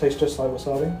leaf taste just like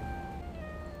wasabi.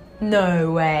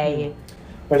 No way.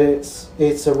 But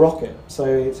it's a rocket, so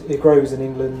it grows in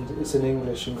England. It's an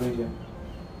English ingredient.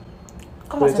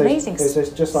 God, that's amazing. It tastes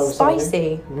just like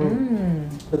spicy.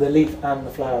 But the leaf and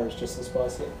the flower is just as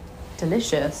spicy.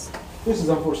 Delicious. This is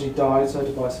unfortunately died, so I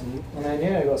had to buy some new. And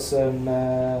then I got some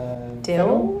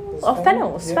dill.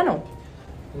 Fennel. Fennel.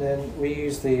 And then we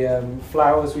use the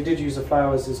flowers. We did use the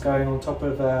flowers as going on top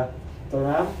of the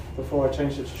lamb before I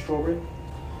changed it to strawberry.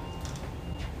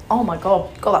 Oh my god,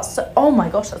 oh my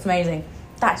gosh, that's amazing.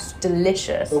 That's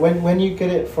delicious. But when you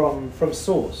get it from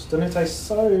source, doesn't it taste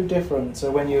so different to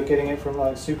when you're getting it from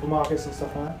like supermarkets and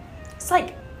stuff like that? It's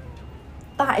like,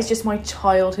 that is just my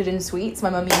childhood in sweets. My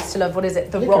mum used to love, what is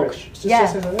it, the licorice. rock? It's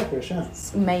just like licorice, yeah.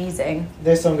 It's amazing.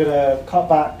 This I'm going to cut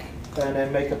back and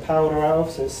then make a powder out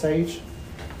of, so it's sage.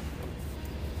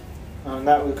 And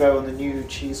that would go on the new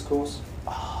cheese course.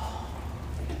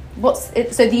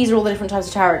 So these are all the different types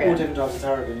of tarragon? All different types of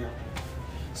tarragon, yeah.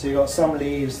 So you've got some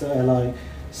leaves that are like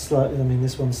slightly, I mean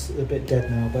this one's a bit dead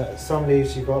now, but some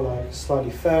leaves you've got like slightly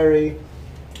furry,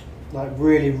 like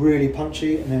really, really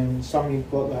punchy, and then some you've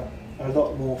got that a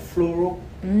lot more floral.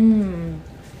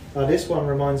 Now this one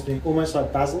reminds me almost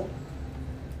like basil.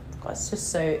 God, it's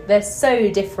just they're so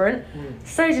different,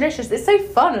 so delicious. It's so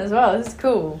fun as well, it's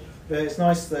cool. But it's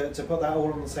nice to put that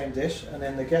all on the same dish, and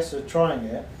then the guests are trying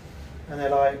it, and they're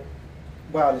like,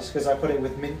 wow, this because I put it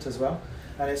with mint as well.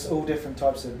 And it's all different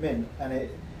types of mint, and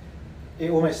it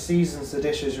almost seasons the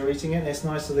dish as you're eating it, and it's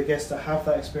nice for the guests to have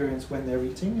that experience when they're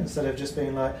eating, instead of just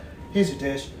being like, here's your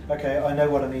dish, okay, I know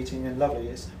what I'm eating, and lovely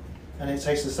it is. And it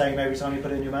tastes the same every time you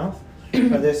put it in your mouth,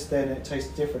 but this then it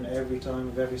tastes different every time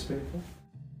with every spoonful.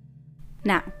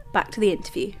 Now, back to the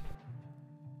interview.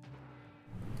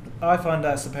 I find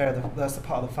that's the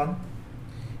part of the fun,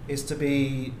 is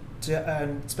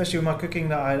especially with my cooking,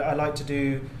 that I like to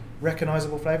do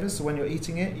recognisable flavours, so when you're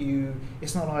eating it,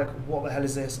 it's not like, what the hell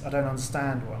is this, I don't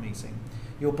understand what I'm eating.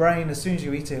 Your brain, as soon as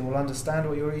you eat it, will understand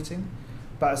what you're eating,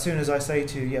 but as soon as I say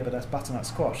to you, yeah, but that's butternut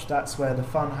squash, that's where the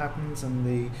fun happens,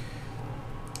 and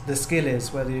the skill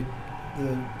is, whether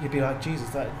you'd be like, Jesus,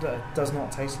 that does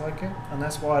not taste like it. And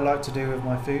that's what I like to do with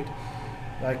my food.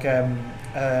 Like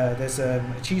there's a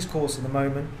cheese course at the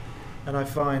moment, and I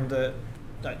find that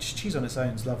like cheese on its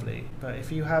own is lovely, but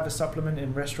if you have a supplement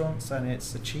in restaurants and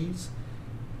it's a cheese,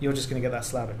 you're just going to get that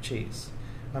slab of cheese.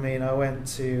 I mean, I went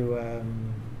to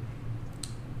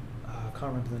I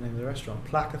can't remember the name of the restaurant,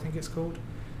 Plaque I think it's called.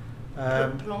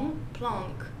 Planque.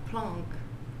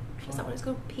 Is that what it's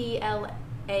called? Planque.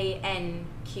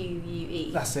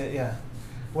 That's it, yeah.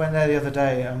 Went there the other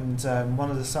day, and one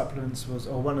of the supplements was,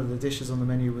 or one of the dishes on the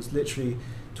menu was literally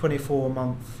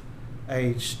 24-month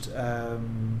aged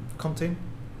Comté,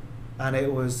 and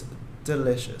it was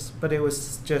delicious. But it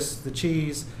was just the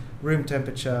cheese, room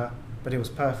temperature, but it was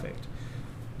perfect.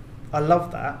 I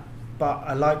love that, but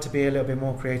I like to be a little bit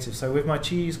more creative. So with my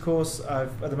cheese course,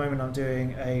 at the moment I'm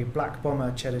doing a Black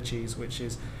Bomber cheddar cheese, which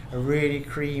is a really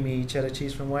creamy cheddar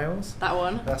cheese from Wales. That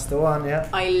one? That's the one, yeah.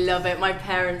 I love it. My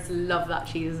parents love that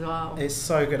cheese as well. It's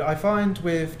so good. I find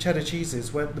with cheddar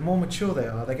cheeses, the more mature they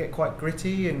are, they get quite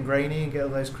gritty and grainy and get all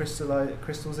those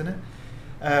crystals in it,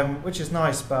 which is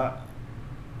nice, but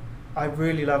I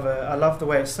really love it. I love the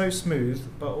way it's so smooth,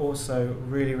 but also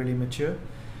really, really mature.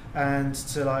 And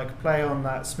to like play on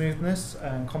that smoothness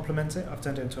and complement it, I've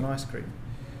turned it into an ice cream.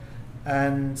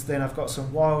 And then I've got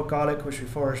some wild garlic, which we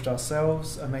foraged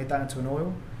ourselves, and made that into an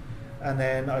oil. And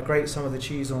then I grate some of the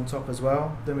cheese on top as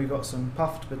well. Then we've got some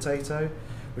puffed potato,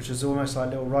 which is almost like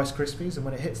little Rice Krispies, and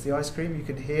when it hits the ice cream you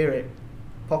can hear it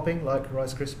popping like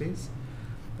Rice Krispies.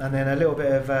 and then a little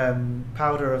bit of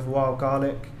powder of wild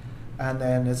garlic, and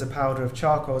then there's a powder of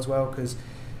charcoal as well, because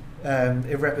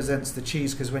it represents the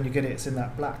cheese, because when you get it, it's in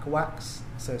that black wax,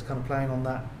 so it's kind of playing on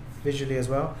that visually as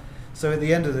well. So at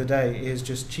the end of the day, it is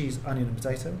just cheese, onion and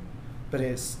potato, but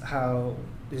it's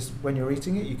when you're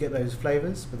eating it, you get those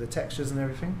flavours with the textures and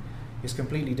everything. It's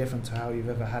completely different to how you've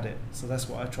ever had it. So that's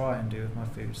what I try and do with my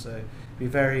food. So be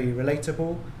very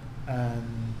relatable,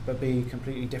 but be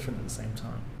completely different at the same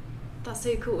time. That's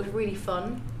so cool. It's really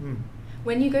fun. Mm.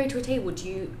 When you go to a table,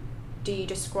 do you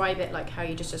describe it like how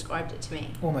you just described it to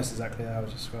me? Almost exactly how I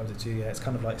described it to you. Yeah, it's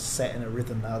kind of like set in a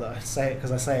rhythm now that I say it,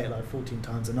 because I say it like 14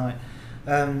 times a night.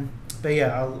 But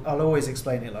yeah, I'll always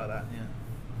explain it like that. Yeah.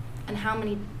 And how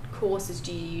many courses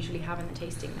do you usually have in the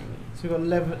tasting menu? So we've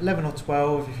got 11 or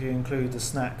 12 if you include the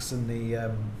snacks and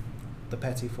the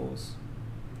petit fours.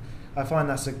 I find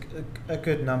that's a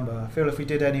good number. I feel if we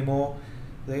did any more,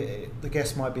 the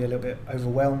guests might be a little bit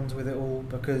overwhelmed with it all,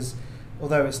 because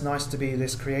although it's nice to be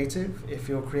this creative, if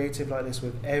you're creative like this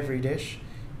with every dish,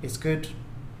 it's good,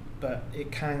 but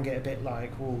it can get a bit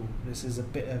like, oh, this is a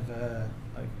bit of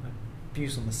like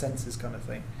abuse on the senses kind of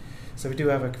thing. So we do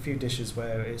have a few dishes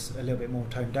where it's a little bit more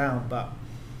toned down, but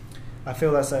I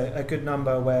feel that's a good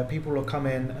number where people will come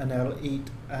in and they'll eat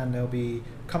and they'll be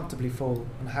comfortably full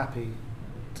and happy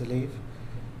to leave.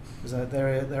 Because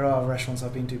there are restaurants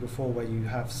I've been to before where you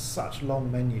have such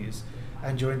long menus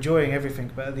and you're enjoying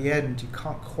everything, but at the end you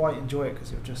can't quite enjoy it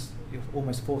because you're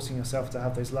almost forcing yourself to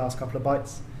have those last couple of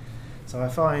bites. So I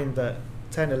find that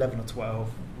 10, 11 or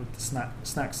 12 with the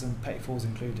snacks and petit fours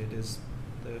included is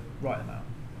the right amount.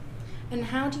 And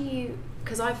how do you,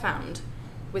 because I've found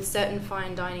with certain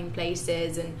fine dining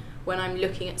places and when I'm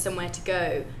looking at somewhere to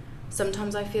go,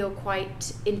 sometimes I feel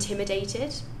quite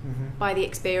intimidated by the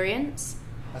experience.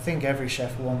 I think every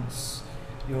chef wants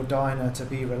your diner to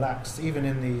be relaxed, even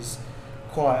in these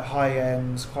quite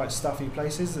high-end, quite stuffy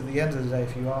places. At the end of the day,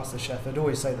 if you ask the chef, they'd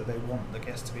always say that they want the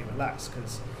guests to be relaxed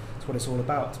because it's what it's all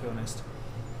about, to be honest.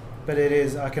 But it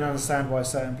is, I can understand why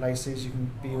certain places you can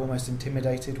be almost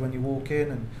intimidated when you walk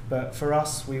in, but for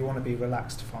us, we want to be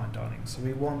relaxed fine dining. So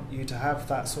we want you to have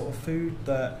that sort of food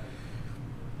that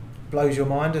blows your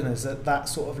mind and is at that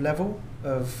sort of level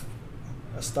of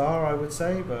a star, I would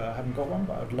say, but I haven't got one,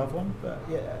 but I would love one. But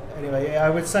yeah, anyway, I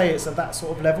would say it's at that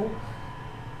sort of level.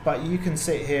 But you can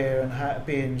sit here and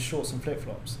be in shorts and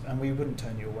flip-flops, and we wouldn't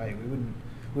turn you away. We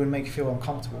wouldn't make you feel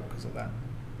uncomfortable because of that.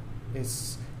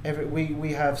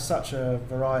 We have such a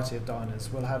variety of diners.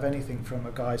 We'll have anything from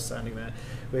a guy standing there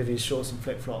with his shorts and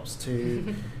flip-flops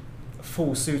to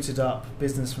full suited up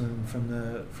businessman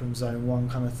from zone 1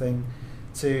 kind of thing,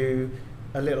 to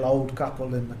a little old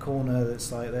couple in the corner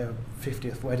that's like their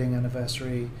 50th wedding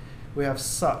anniversary. We have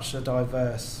such a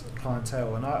diverse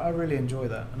clientele, and I really enjoy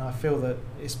that. And I feel that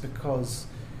it's because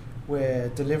we're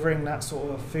delivering that sort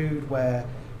of food where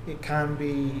it can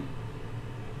be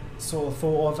sort of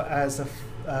thought of as a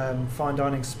fine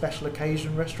dining special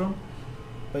occasion restaurant,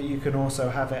 but you can also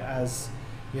have it as,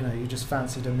 you know, you just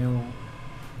fancied a meal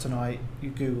tonight,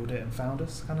 you googled it and found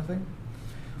us kind of thing.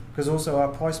 Because also our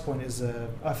price point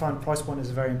I find price point is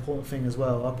a very important thing as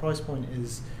well. Our price point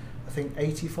is, I think,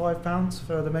 £85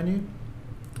 for the menu.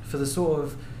 For the sort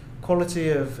of quality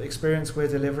of experience we're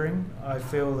delivering, I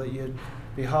feel that you'd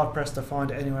be hard pressed to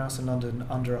find it anywhere else in London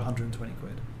under 120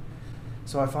 quid.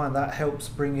 So I find that helps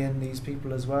bring in these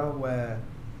people as well, where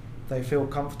they feel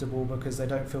comfortable because they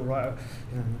don't feel right.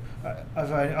 You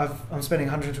know, I'm spending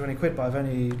 120 quid, but I've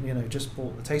only just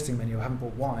bought the tasting menu. I haven't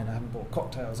bought wine. I haven't bought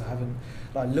cocktails. I haven't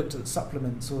looked at the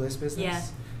supplements. All this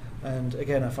business. Yeah. And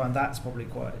again, I find that's probably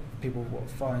quite people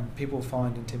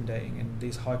find intimidating in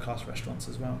these high class restaurants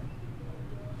as well.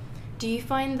 Do you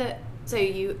find that? So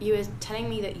you were telling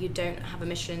me that you don't have a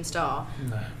Michelin star.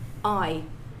 No. I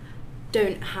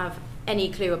don't have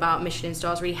any clue about Michelin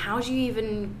stars really. How do you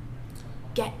even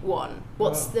get one?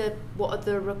 What are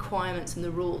the requirements and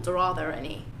the rules, or are there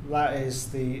any? That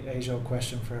is the age-old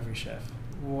question for every chef.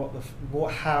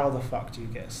 How the fuck do you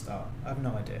get a star? I have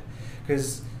no idea.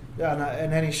 Because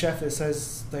and any chef that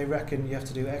says they reckon you have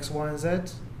to do X, Y, and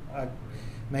Z,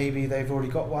 maybe they've already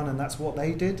got one and that's what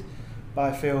they did.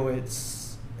 But I feel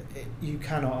you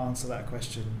cannot answer that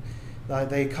question. Like,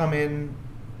 they come in,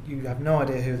 you have no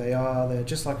idea who they are. They're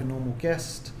just like a normal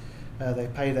guest. They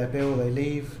pay their bill, they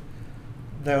leave.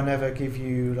 They'll never give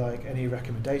you like any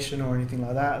recommendation or anything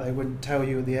like that. They wouldn't tell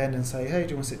you at the end and say, hey,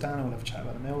 do you want to sit down and we'll have a chat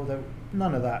about the meal?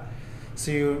 None of that.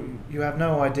 So you have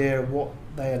no idea what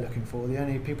they are looking for. The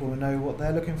only people who know what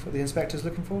they're looking for, the inspector's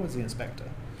looking for, is the inspector.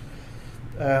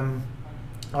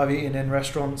 I've eaten in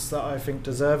restaurants that I think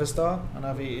deserve a star, and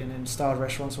I've eaten in starred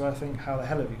restaurants where I think, how the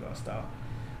hell have you got a star?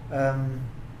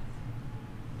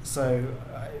 So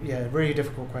yeah, really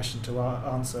difficult question to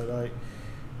answer. Like,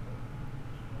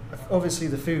 obviously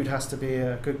the food has to be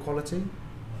a good quality,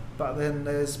 but then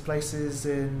there's places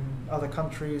in other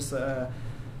countries that are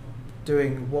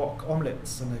doing wok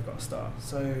omelettes and they've got a star.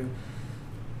 So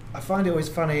I find it always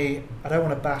funny. I don't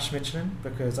want to bash Michelin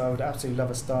because I would absolutely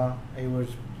love a star. It would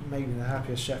make me the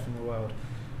happiest chef in the world.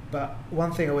 But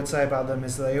one thing I would say about them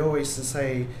is they always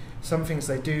say some things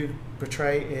they do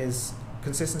portray is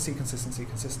consistency, consistency,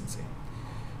 consistency.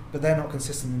 But they're not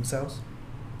consistent themselves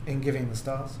in giving the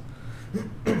stars.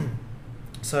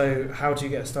 So how do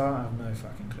you get a star? I have no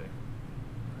fucking clue.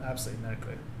 Absolutely no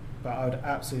clue. But I would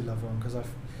absolutely love one because I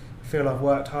feel I've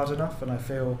worked hard enough and I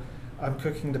feel I'm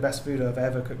cooking the best food I've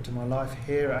ever cooked in my life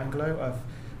here at Anglo.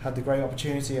 I've had the great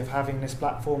opportunity of having this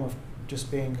platform of just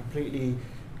being completely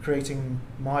creating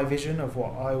my vision of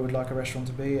what I would like a restaurant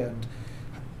to be and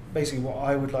basically what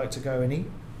I would like to go and eat.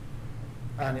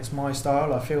 And it's my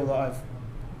style. I feel that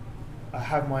I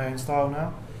have my own style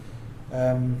now.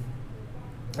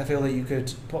 I feel that you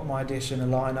could put my dish in a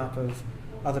lineup of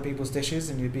other people's dishes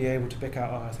and you'd be able to pick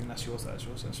out, oh, I think that's yours, that's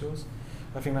yours, that's yours.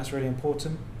 I think that's really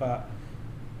important, but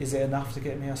is it enough to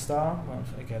get me a star? Well,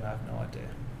 again, I have no idea.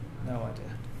 No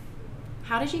idea.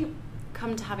 How did you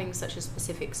come to having such a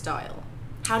specific style?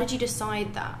 How did you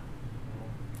decide that?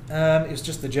 It was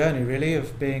just the journey, really,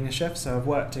 of being a chef. So I've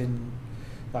worked in,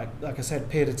 like I said,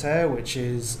 Pied à Terre, which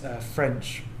is a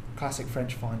classic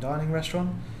French fine dining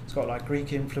restaurant. It's got like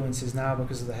Greek influences now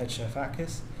because of the head chef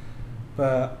Akis.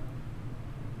 And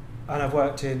I've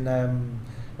worked in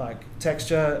like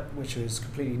Texture, which was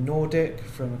completely Nordic,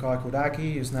 from a guy called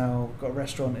Aggie, who's now got a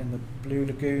restaurant in the Blue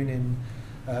Lagoon in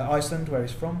Iceland, where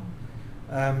he's from.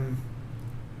 And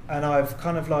I've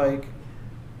kind of like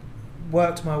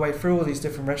worked my way through all these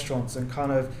different restaurants and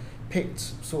kind of picked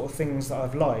sort of things that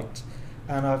I've liked,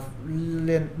 and I've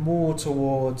leant more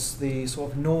towards the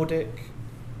sort of Nordic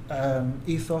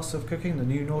ethos of cooking. The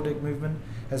new Nordic movement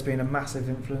has been a massive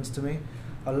influence to me.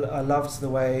 I loved the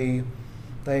way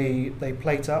they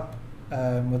plate up,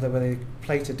 whether they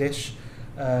plate a dish.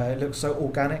 It looks so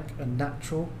organic and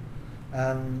natural,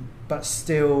 but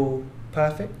still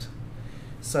perfect.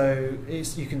 So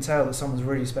you can tell that someone's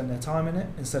really spent their time in it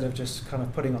instead of just kind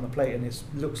of putting on the plate and it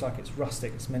looks like it's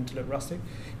rustic. It's meant to look rustic.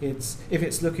 If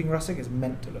it's looking rustic, it's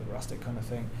meant to look rustic, kind of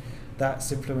thing.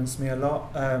 That's influenced me a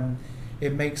lot.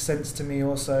 It makes sense to me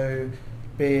also,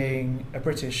 being a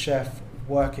British chef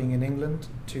working in England,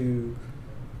 to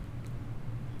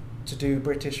do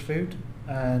British food.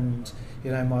 And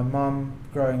you know, my mum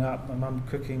growing up, my mum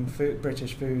cooking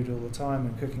British food all the time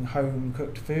and cooking home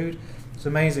cooked food. It's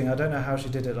amazing. I don't know how she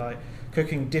did it, like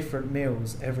cooking different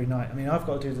meals every night. I mean, I've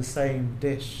got to do the same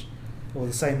dish or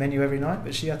the same menu every night,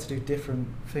 but she had to do different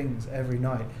things every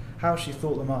night. How she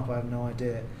thought them up, I have no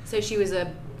idea. So she was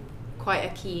quite a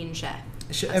keen chef.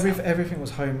 Everything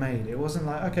was homemade. It wasn't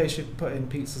like, okay, she'd put in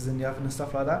pizzas in the oven and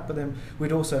stuff like that, but then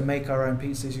we'd also make our own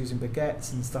pizzas using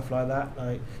baguettes and stuff like that,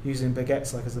 like using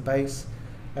baguettes like as a base,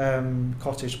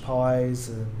 cottage pies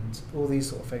and all these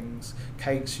sort of things.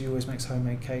 Cakes, she always makes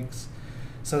homemade cakes.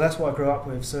 So that's what I grew up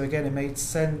with. So again, it made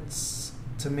sense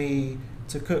to me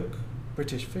to cook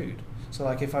British food. So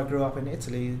like if I grew up in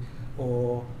Italy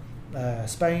or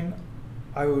Spain,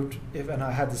 I would, and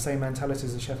I had the same mentality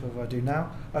as a chef as I do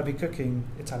now, I'd be cooking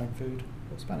Italian food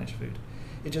or Spanish food.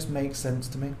 It just makes sense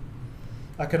to me.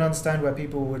 I can understand where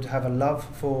people would have a love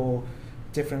for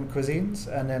different cuisines,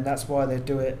 and then that's why they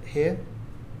do it here.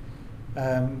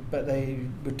 But they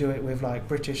would do it with like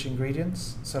British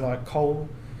ingredients. So like Cole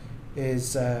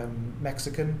is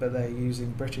Mexican, but they're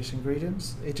using British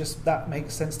ingredients. That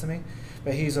makes sense to me.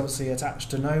 But he's obviously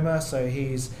attached to Noma, so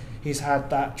he's had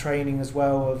that training as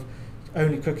well of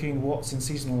only cooking what's in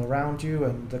seasonal around you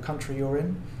and the country you're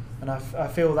in, and I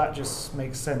feel that just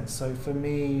makes sense. So for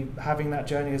me, having that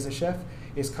journey as a chef,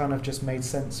 it's kind of just made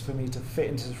sense for me to fit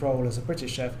into this role as a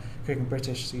British chef, cooking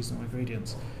British seasonal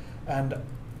ingredients. And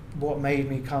what made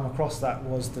me come across that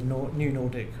was the new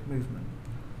Nordic movement.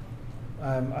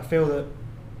 I feel that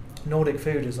Nordic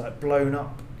food is like blown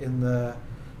up in the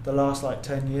last like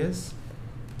 10 years.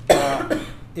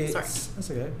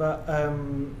 That's okay. But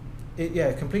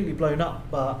completely blown up.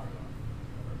 But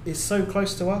it's so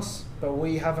close to us, but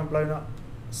we haven't blown up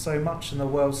so much in the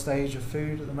world stage of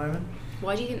food at the moment.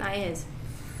 Why do you think that is?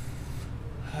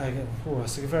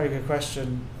 That's a very good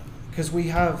question. Because we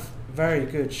have very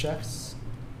good chefs,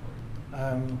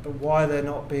 but why they're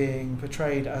not being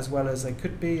portrayed as well as they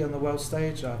could be on the world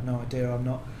stage, I have no idea. I'm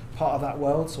not part of that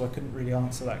world, so I couldn't really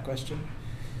answer that question.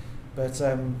 But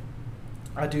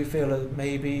I do feel that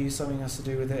maybe something has to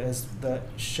do with it, is that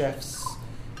chefs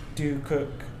do cook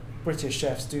British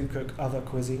chefs do cook other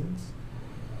cuisines,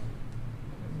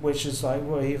 which is like,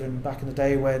 well, even back in the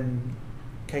day when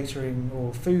catering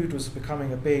or food was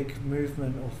becoming a big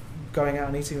movement, or going out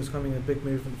and eating was becoming a big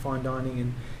movement, fine dining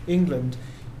in England,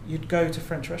 you'd go to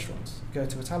French restaurants, go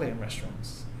to Italian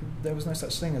restaurants. There was no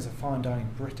such thing as a fine dining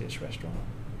British restaurant.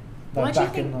 Like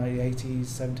back in like the 80s,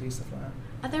 70s, stuff like that.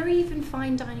 Are there even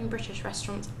fine dining British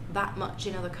restaurants that much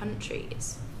in other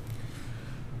countries?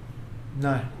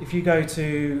 No. If you go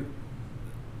to...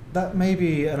 That may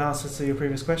be an answer to your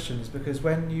previous question, is because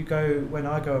when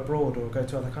I go abroad or go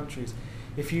to other countries,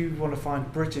 if you want to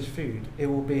find British food, it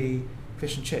will be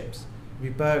fish and chips,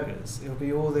 it'll be burgers, it'll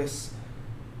be all this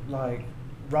like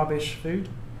rubbish food,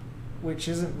 which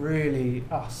isn't really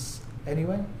us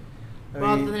anyway.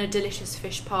 Rather than a delicious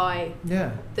fish pie,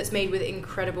 yeah, that's made with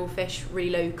incredible fish, really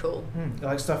local.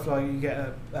 Like stuff like you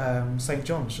get at St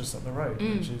John's just up the road,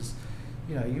 which is,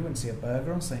 you wouldn't see a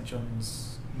burger on St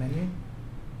John's menu.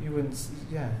 You wouldn't,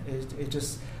 it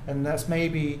just, and that's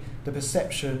maybe the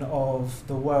perception of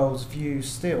the world's view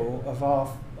still of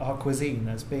our cuisine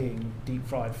as being deep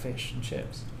fried fish and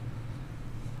chips,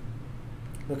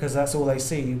 because that's all they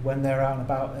see when they're out and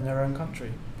about in their own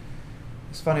country.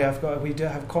 It's funny, we do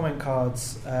have comment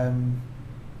cards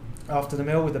after the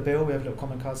meal with the bill. We have little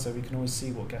comment cards so we can always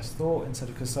see what guests thought, instead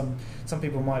of, because some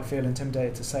people might feel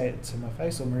intimidated to say it to my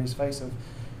face or Marie's face of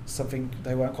something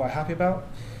they weren't quite happy about.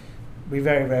 We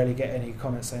very rarely get any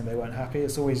comments saying they weren't happy.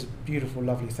 It's always beautiful,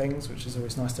 lovely things, which is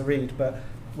always nice to read. But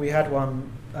we had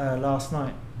one last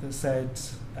night that said,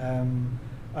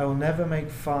 I will never make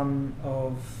fun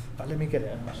of... let me get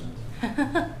it.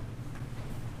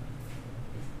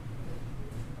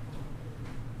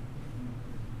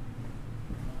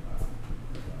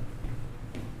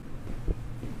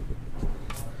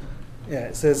 Yeah,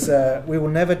 it says, we will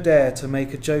never dare to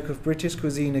make a joke of British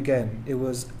cuisine again. It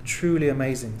was truly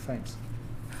amazing, thanks.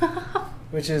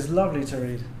 Which is lovely to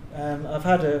read. I've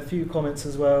had a few comments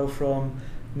as well from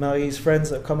Marie's friends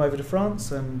that have come over to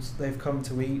France, and they've come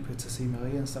to eat, to see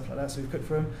Marie and stuff like that, so we've cooked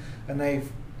for them. And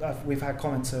we've had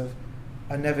comments of,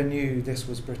 I never knew this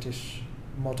was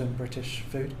modern British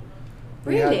food.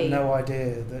 We Really? had no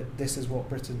idea that this is what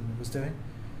Britain was doing.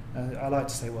 I like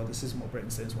to say, well, this isn't what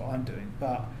Britain's doing, it's what I'm doing.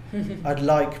 But I'd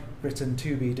like Britain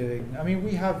to be doing... I mean,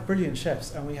 we have brilliant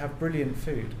chefs and we have brilliant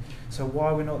food. So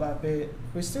why we're not that big...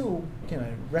 We're still,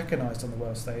 recognised on the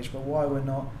world stage, but why we're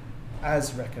not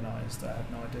as recognised, I have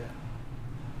no idea.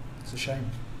 It's a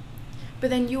shame. But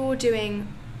then you're doing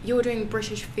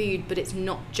British food, but it's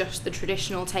not just the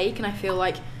traditional take, and I feel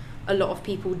like a lot of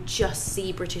people just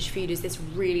see British food as this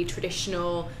really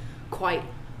traditional, quite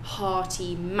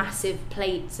hearty, massive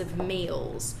plates of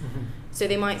meals. So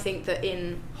they might think that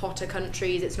in hotter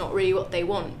countries it's not really what they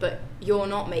want, but you're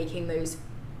not making those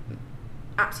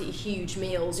absolutely huge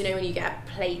meals, when you get a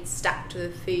plate stacked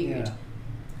with food. Yeah.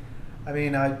 I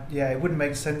mean, it wouldn't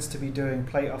make sense to be doing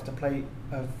plate after plate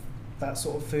of that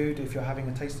sort of food if you're having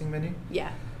a tasting menu.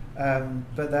 Yeah.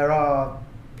 But there are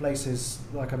places,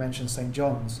 like I mentioned, St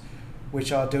John's,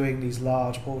 which are doing these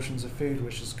large portions of food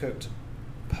which is cooked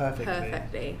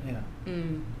perfectly. Yeah.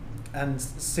 And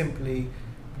simply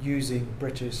using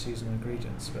British seasonal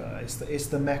ingredients. It's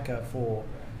the mecca for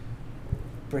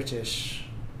British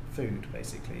food,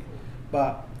 basically.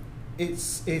 But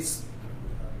it's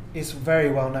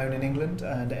very well known in England,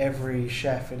 and every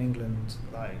chef in England,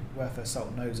 like worth their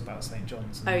salt, knows about St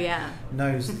John's. Oh yeah.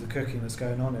 Knows the cooking that's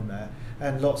going on in there,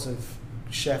 and lots of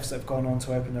chefs that have gone on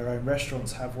to open their own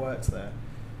restaurants have worked there.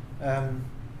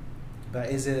 But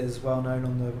is it as well known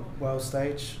on the world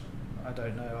stage? I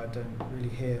don't know. I don't really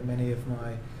hear many of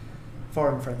my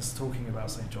foreign friends talking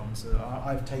about St John's.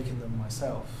 I've taken them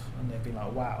myself, and they've been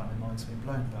like, "Wow," and their minds have been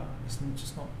blown. But it's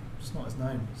just not as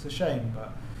known. It's a shame,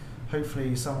 but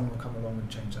hopefully someone will come along and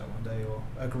change that one day, or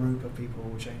a group of people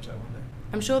will change that one day.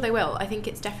 I'm sure they will. I think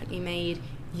it's definitely made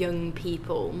young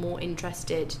people more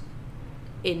interested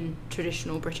in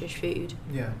traditional British food.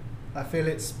 Yeah, I feel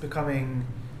it's becoming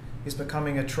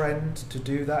a trend to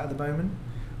do that at the moment,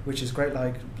 which is great.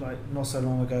 Like not so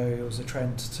long ago, it was a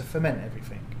trend to ferment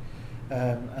everything,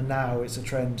 and now it's a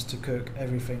trend to cook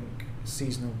everything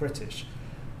seasonal British.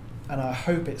 And I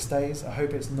hope it stays. I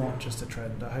hope it's not just a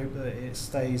trend. I hope that it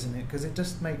stays in it, because it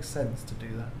just makes sense to do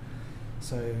that.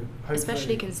 So hopefully,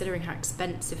 especially considering how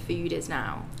expensive food is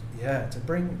now. Yeah,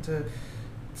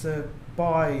 to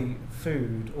buy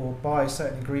food or buy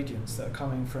certain ingredients that are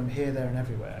coming from here, there, and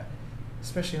everywhere,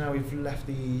 especially now we've left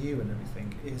the EU and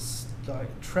everything, is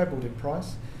like trebled in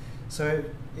price. So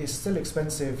it's still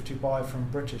expensive to buy from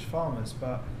British farmers,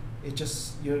 but it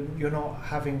just you're not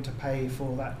having to pay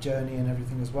for that journey and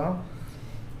everything as well.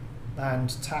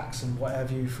 and tax and what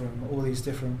have you from all these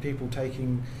different people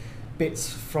taking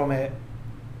bits from it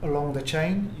along the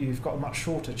chain, you've got a much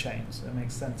shorter chain, so it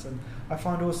makes sense. And I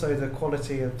find also the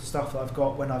quality of stuff that I've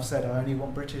got when I've said I only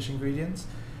want British ingredients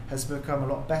has become a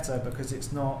lot better, because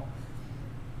it's not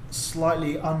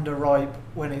slightly underripe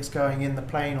when it's going in the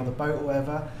plane or the boat or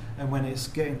whatever, and when it's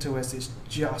getting to us it's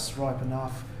just ripe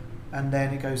enough, and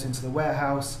then it goes into the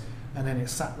warehouse, and then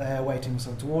it's sat there waiting for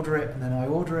someone to order it, and then I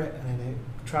order it, and then it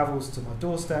travels to my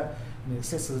doorstep, and it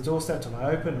sits at the doorstep till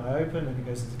I open, and it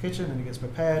goes into the kitchen, and it gets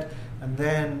prepared, and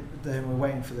then we're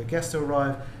waiting for the guest to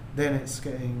arrive, then it's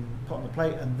getting put on the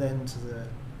plate, and then to the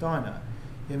diner.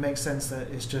 It makes sense that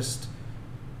it's just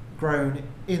grown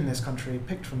in this country,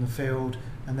 picked from the field,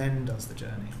 and then does the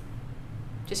journey.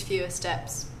 Just fewer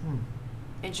steps.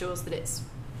 Ensures that it's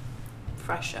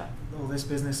fresher. All this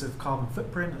business of carbon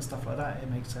footprint and stuff like that, it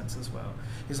makes sense as well.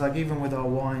 It's like even with our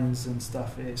wines and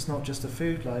stuff, it's not just the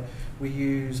food. Like we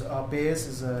use our beers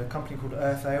as a company called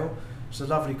Earth Ale, which is a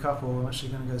lovely couple. I'm actually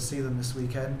going to go see them this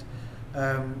weekend.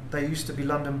 They used to be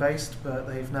London based, but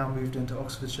they've now moved into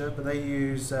Oxfordshire, but they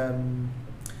use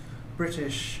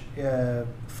British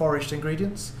foraged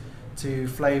ingredients to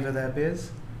flavour their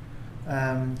beers.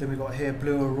 Then we've got here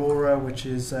Blue Aurora, which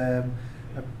is a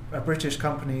British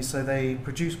company, so they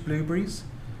produce blueberries,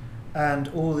 and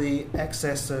all the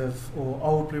excess of or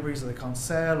old blueberries that they can't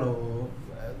sell, or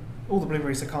all the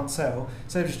blueberries they can't sell,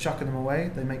 instead of just chucking them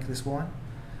away, they make this wine.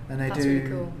 And they That's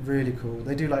do really cool.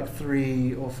 They do like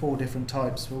 3 or 4 different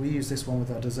types, but we use this one with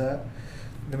our dessert.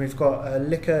 Then we've got a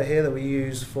liquor here that we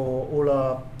use for all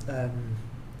our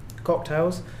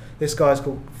cocktails. This guy's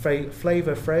called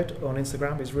Flavor Fred on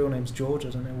Instagram. His real name's George. I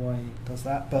don't know why he does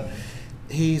that, but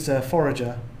he's a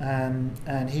forager,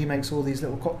 and he makes all these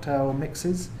little cocktail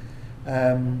mixes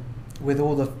with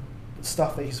all the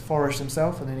stuff that he's foraged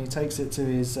himself, and then he takes it to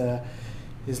his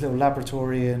little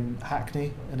laboratory in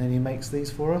Hackney, and then he makes these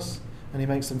for us, and he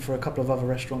makes them for a couple of other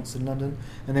restaurants in London.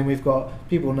 And then we've got,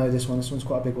 people know this one's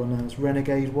quite a big one now, it's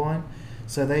Renegade wine.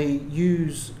 So they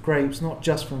use grapes not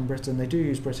just from Britain, they do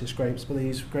use British grapes, but they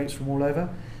use grapes from all over.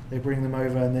 They bring them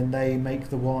over, and then they make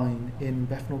the wine in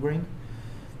Bethnal Green.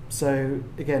 So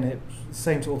again, it's the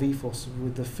same sort of ethos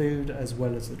with the food as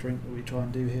well as the drink that we try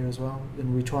and do here as well.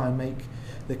 And we try and make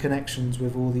the connections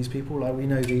with all these people. Like we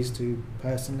know these two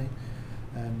personally.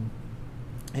 And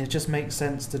it just makes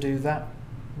sense to do that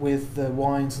with the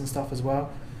wines and stuff as well,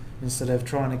 instead of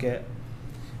trying to get,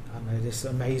 I don't know, this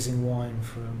amazing wine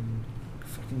from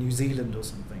fucking New Zealand or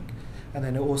something, and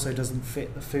then it also doesn't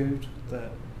fit the food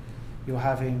that you're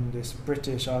having. This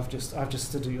British, I've just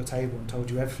stood at your table and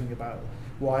told you everything about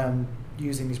why I'm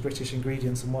using these British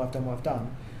ingredients and why I've done what I've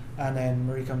done, and then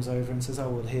Marie comes over and says, oh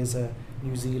well, here's a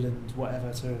New Zealand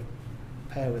whatever to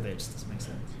pair with it. It just doesn't make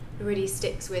sense. It really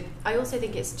sticks with. I also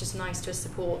think it's just nice to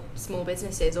support small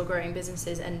businesses or growing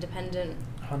businesses, independent.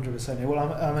 100%. Well,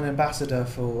 I'm an ambassador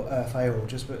for Earth Ale.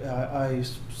 I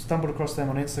stumbled across them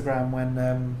on Instagram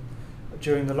when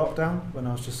during the lockdown, when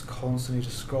I was just constantly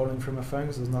just scrolling through my phone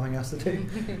because there was nothing else to do,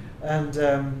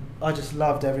 and I just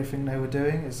loved everything they were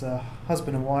doing. It's a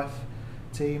husband and wife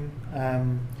team,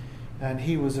 and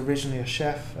he was originally a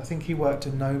chef. I think he worked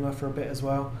in Noma for a bit as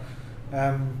well.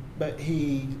 But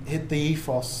he hit the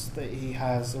ethos that he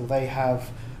has, or they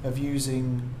have, of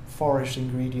using foraged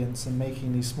ingredients and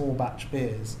making these small batch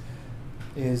beers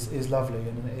is lovely,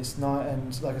 and it's not.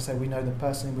 And like I say, we know them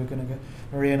personally. We're going to go.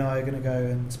 Marie and I are going to go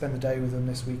and spend the day with them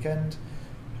this weekend.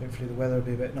 Hopefully, the weather will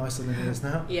be a bit nicer than it is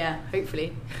now. Yeah,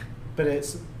 hopefully. But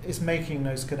it's making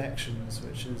those connections,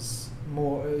 which is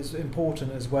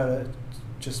important as well as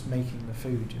just making the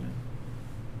food, you know.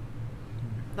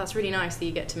 That's really nice that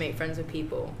you get to make friends with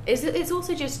people. It's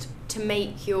also just to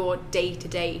make your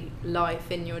day-to-day life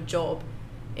in your job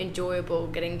enjoyable,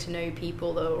 getting to know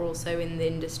people that are also in the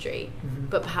industry,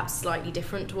 but perhaps slightly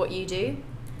different to what you do.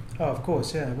 Oh, of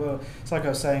course, yeah. Well, it's like I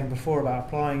was saying before about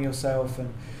applying yourself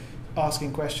and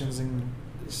asking questions, and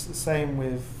it's the same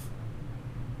with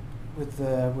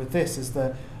this, is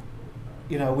that,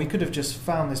 you know, we could have just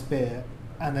found this beer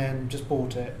and then just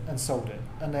bought it and sold it,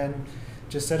 and then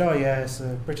just said, oh yeah, it's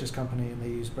a British company and they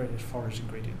use British foraged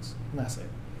ingredients, and that's it.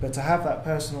 But to have that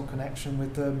personal connection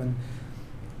with them and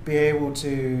be able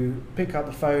to pick up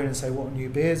the phone and say, what new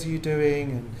beers are you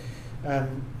doing,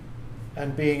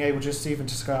 and being able just even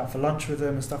to go out for lunch with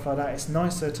them and stuff like that, it's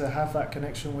nicer to have that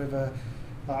connection with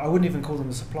I wouldn't even call them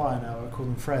a supplier now, I call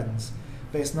them friends,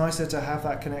 but it's nicer to have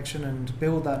that connection and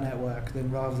build that network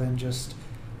rather than just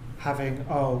having,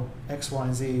 oh, X, Y,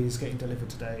 and Z is getting delivered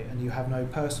today, and you have no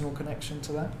personal connection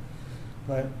to that.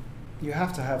 Like, you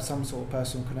have to have some sort of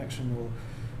personal connection or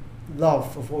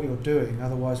love of what you're doing,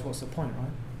 otherwise what's the point,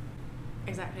 right?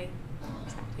 Exactly.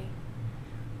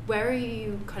 Where are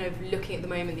you kind of looking at the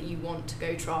moment that you want to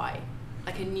go try?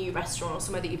 Like a new restaurant or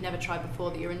somewhere that you've never tried before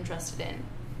that you're interested in?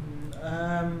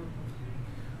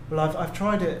 Well, I've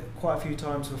tried it quite a few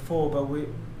times before, but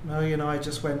Melly and I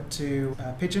just went to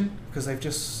Pigeon because they've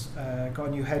just got a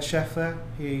new head chef there.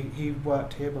 He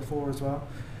worked here before as well.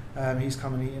 He's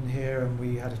come and eaten here, and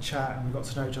we had a chat and we got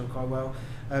to know each other quite well.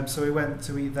 So we went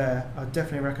to eat there. I'd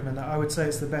definitely recommend that. I would say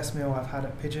it's the best meal I've had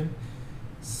at Pigeon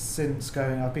since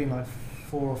going. I've been like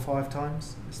 4 or 5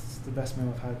 times. It's the best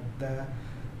meal I've had there.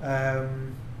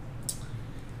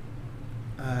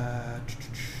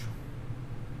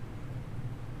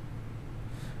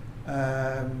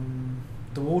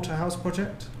 The Waterhouse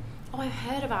Project. Oh, I've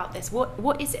heard about this.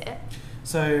 What is it?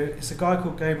 So it's a guy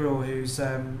called Gabriel who's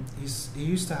he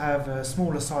used to have a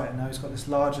smaller site, and now he's got this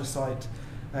larger site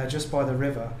just by the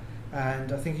river.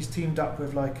 And I think he's teamed up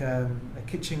with like a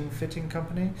kitchen fitting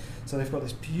company. So they've got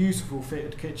this beautiful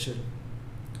fitted kitchen.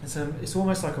 It's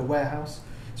almost like a warehouse.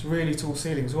 It's really tall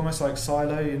ceilings, almost like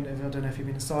Silo. I don't know if you've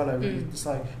been to Silo. But it's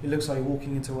like it looks like you're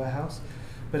walking into a warehouse,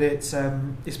 but it's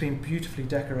been beautifully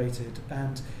decorated.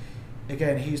 And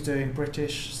again, he's doing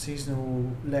British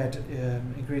seasonal led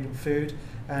ingredient food,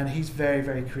 and he's very,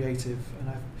 very creative.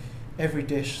 And every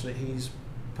dish that he's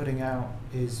putting out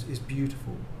is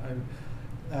beautiful.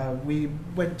 We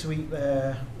went to eat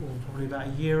there probably about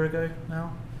a year ago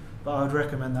now, but I would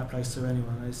recommend that place to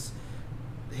anyone. It's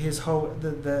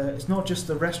not just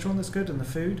the restaurant that's good and the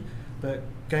food, but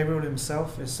Gabriel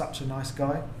himself is such a nice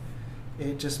guy.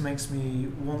 It just makes me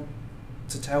want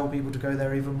to tell people to go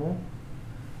there even more.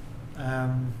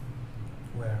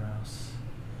 Where else?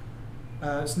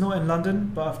 It's not in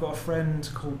London, but I've got a friend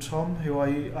called Tom who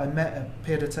I met at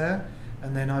Pied à Terre,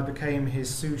 and then I became his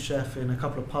sous chef in a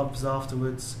couple of pubs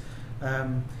afterwards.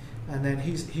 And then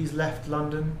he's left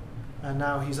London, and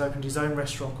now he's opened his own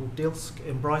restaurant called Dilsk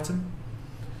in Brighton.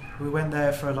 We went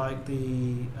there for like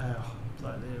the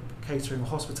catering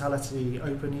hospitality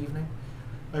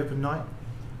open night.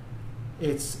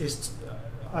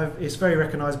 It's very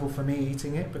recognisable for me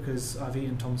eating it because I've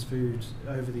eaten Tom's food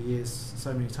over the years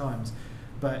so many times.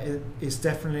 But it's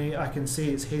definitely, I can see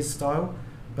it's his style,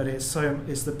 but it's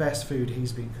the best food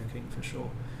he's been cooking for sure.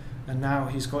 And now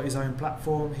he's got his own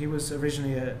platform. He was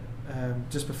originally at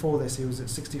just before this he was at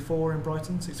 64 in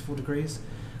Brighton, 64 degrees.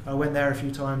 I went there a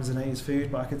few times and ate his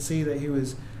food, but I could see that he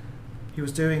was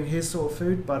doing his sort of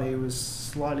food, but he was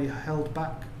slightly held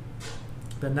back.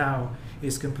 But now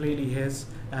it's completely his,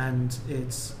 and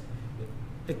it's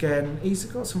again he's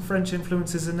got some French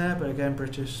influences in there, but again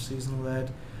British seasonal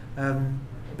led.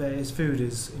 But his food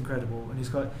is incredible, and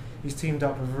he's teamed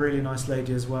up with a really nice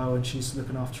lady as well, and she's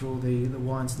looking after all the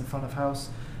wines in the front of house.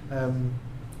 I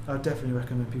would definitely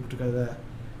recommend people to go there.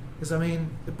 Because I mean,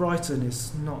 Brighton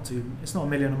is not a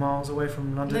million miles away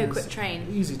from London. No quick train.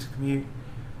 Easy to commute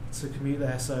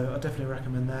there, so I definitely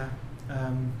recommend there.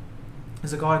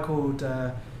 There's a guy called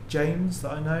James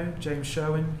that I know, James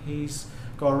Sherwin. He's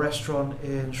got a restaurant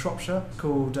in Shropshire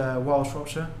called Wild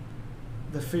Shropshire.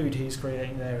 The food he's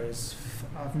creating there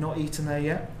I've not eaten there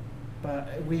yet,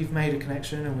 but we've made a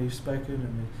connection and we've spoken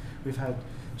and we've had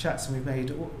chats and we've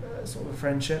made sort of a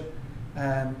friendship.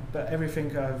 But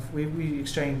everything we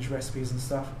exchange recipes and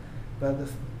stuff, but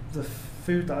the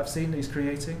food that I've seen that he's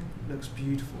creating looks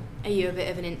beautiful. Are you a bit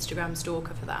of an Instagram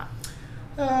stalker for that?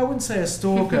 I wouldn't say a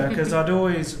stalker, because I'd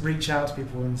always reach out to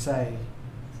people and say,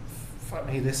 fuck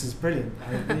me, this is brilliant.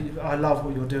 I love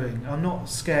what you're doing. I'm not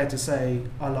scared to say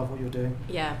I love what you're doing.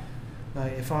 Yeah.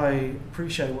 Like, if I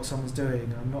appreciate what someone's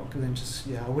doing, I'm not going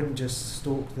to I wouldn't just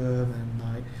stalk them and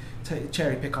like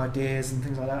cherry pick ideas and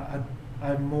things like that.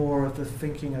 I'm more of the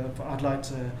thinking of I'd like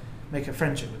to make a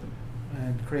friendship with them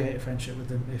and create a friendship with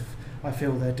them. If I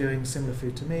feel they're doing similar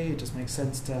food to me, it just makes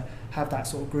sense to have that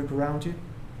sort of group around you.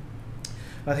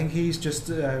 I think he's just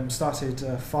started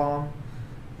a farm,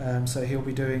 so he'll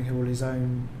be doing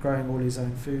growing all his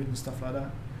own food and stuff like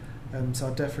that. So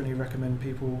I definitely recommend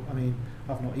people. I mean,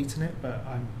 I've not eaten it, but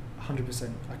I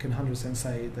can 100%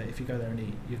 say that if you go there and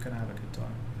eat, you're going to have a good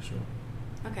time for sure.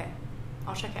 Okay,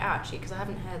 I'll check it out actually, because I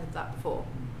haven't heard of that before.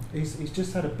 He's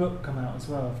just had a book come out as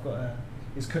well. I've got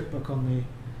his cookbook on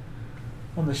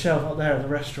the shelf out there at the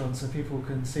restaurant, so people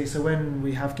can see. So when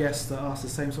we have guests that ask the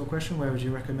same sort of question, where would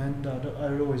you recommend? I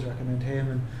would always recommend him,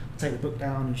 and take the book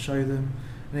down and show them.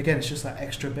 And again, it's just that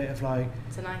extra bit of like.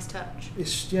 It's a nice touch.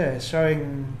 It's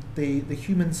showing the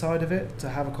human side of it, to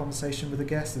have a conversation with a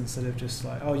guest instead of just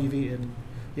like, oh, you've eaten.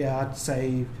 Yeah, I'd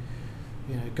say,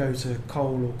 go to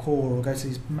Cole or Core or go to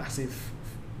these massive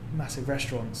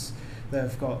restaurants that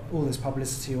have got all this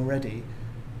publicity already.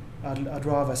 I'd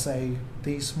rather say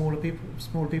these smaller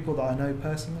people that I know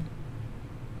personally.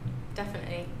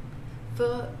 Definitely.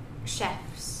 For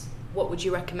chefs, what would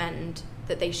you recommend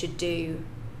that they should do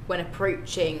when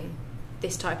approaching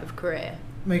this type of career?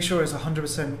 Make sure it's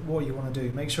 100% what you want to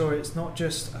do. Make sure it's not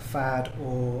just a fad,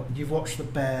 or you've watched The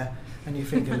Bear and you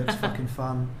think it looks fucking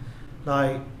fun.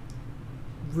 Like,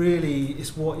 really,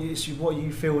 it's what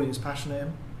you feel is passionate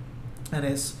in, and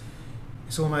it's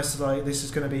almost like this is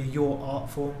going to be your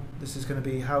art form. This is going to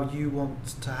be how you want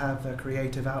to have a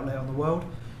creative outlet on the world,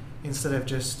 instead of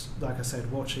just, like I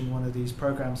said, watching one of these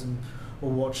programs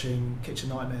or watching Kitchen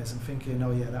Nightmares and thinking,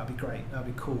 oh yeah, that'd be great, that'd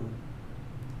be cool.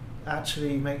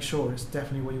 Actually make sure it's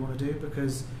definitely what you want to do,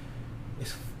 because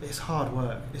it's hard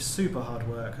work. It's super hard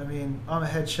work. I mean, I'm a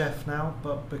head chef now,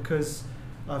 but because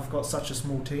I've got such a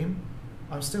small team,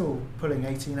 I'm still pulling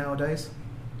 18-hour days.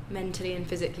 Mentally and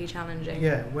physically challenging.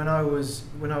 Yeah, when I was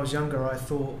younger, I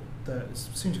thought that as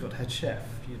soon as you got head chef,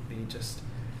 you'd be just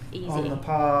easy on the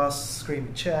pass,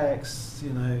 screaming checks,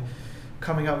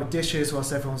 coming up with dishes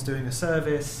whilst everyone's doing a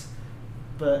service.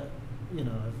 But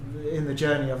in the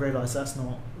journey, I've realised that's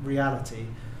not reality,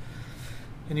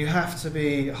 and you have to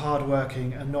be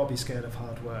hardworking and not be scared of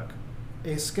hard work.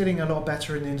 It's getting a lot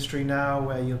better in the industry now,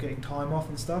 where you're getting time off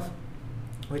and stuff,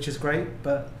 which is great,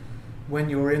 but when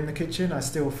you're in the kitchen, I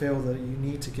still feel that you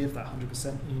need to give that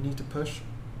 100%. You need to push,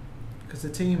 because the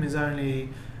team is only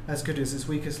as good as its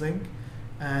weakest link,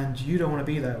 and you don't want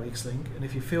to be that weakest link. And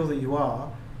if you feel that you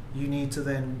are, you need to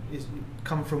then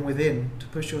come from within to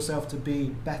push yourself to be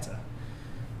better.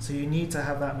 So you need to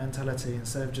have that mentality,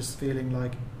 instead of just feeling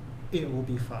like it will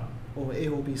be fun or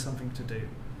it will be something to do.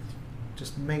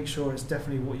 Just make sure it's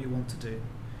definitely what you want to do.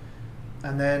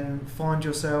 And then find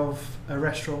yourself a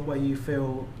restaurant where you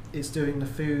feel it's doing the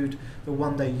food that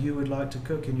one day you would like to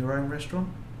cook in your own restaurant,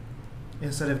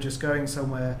 instead of just going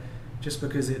somewhere just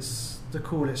because it's the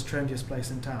coolest, trendiest place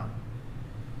in town.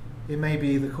 It may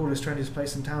be the coolest, trendiest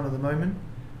place in town at the moment,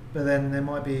 but then there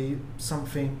might be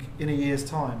something in a year's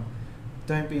time.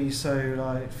 Don't be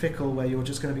so fickle where you're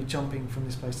just going to be jumping from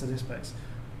this place to this place.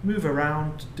 Move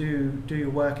around, do your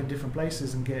work in different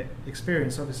places and get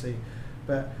experience, obviously,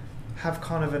 but have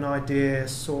kind of an idea,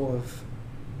 sort of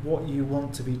what you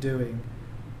want to be doing.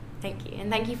 Thank you, and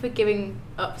thank you for giving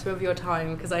up some of your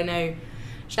time, because I know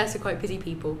chefs are quite busy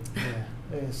people. Yeah,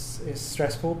 it's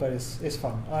stressful, but it's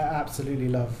fun. I absolutely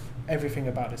love everything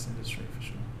about this industry, for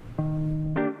sure.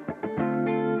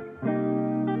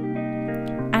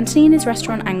 Anthony and his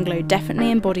restaurant Anglo definitely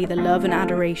embody the love and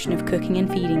adoration of cooking and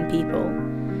feeding people.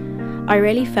 I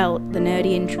really felt the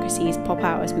nerdy intricacies pop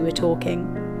out as we were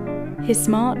talking. His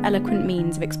smart, eloquent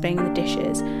means of explaining the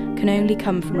dishes can only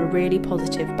come from a really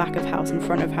positive back of house and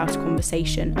front of house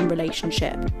conversation and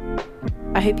relationship.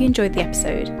 I hope you enjoyed the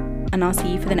episode, and I'll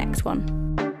see you for the next one.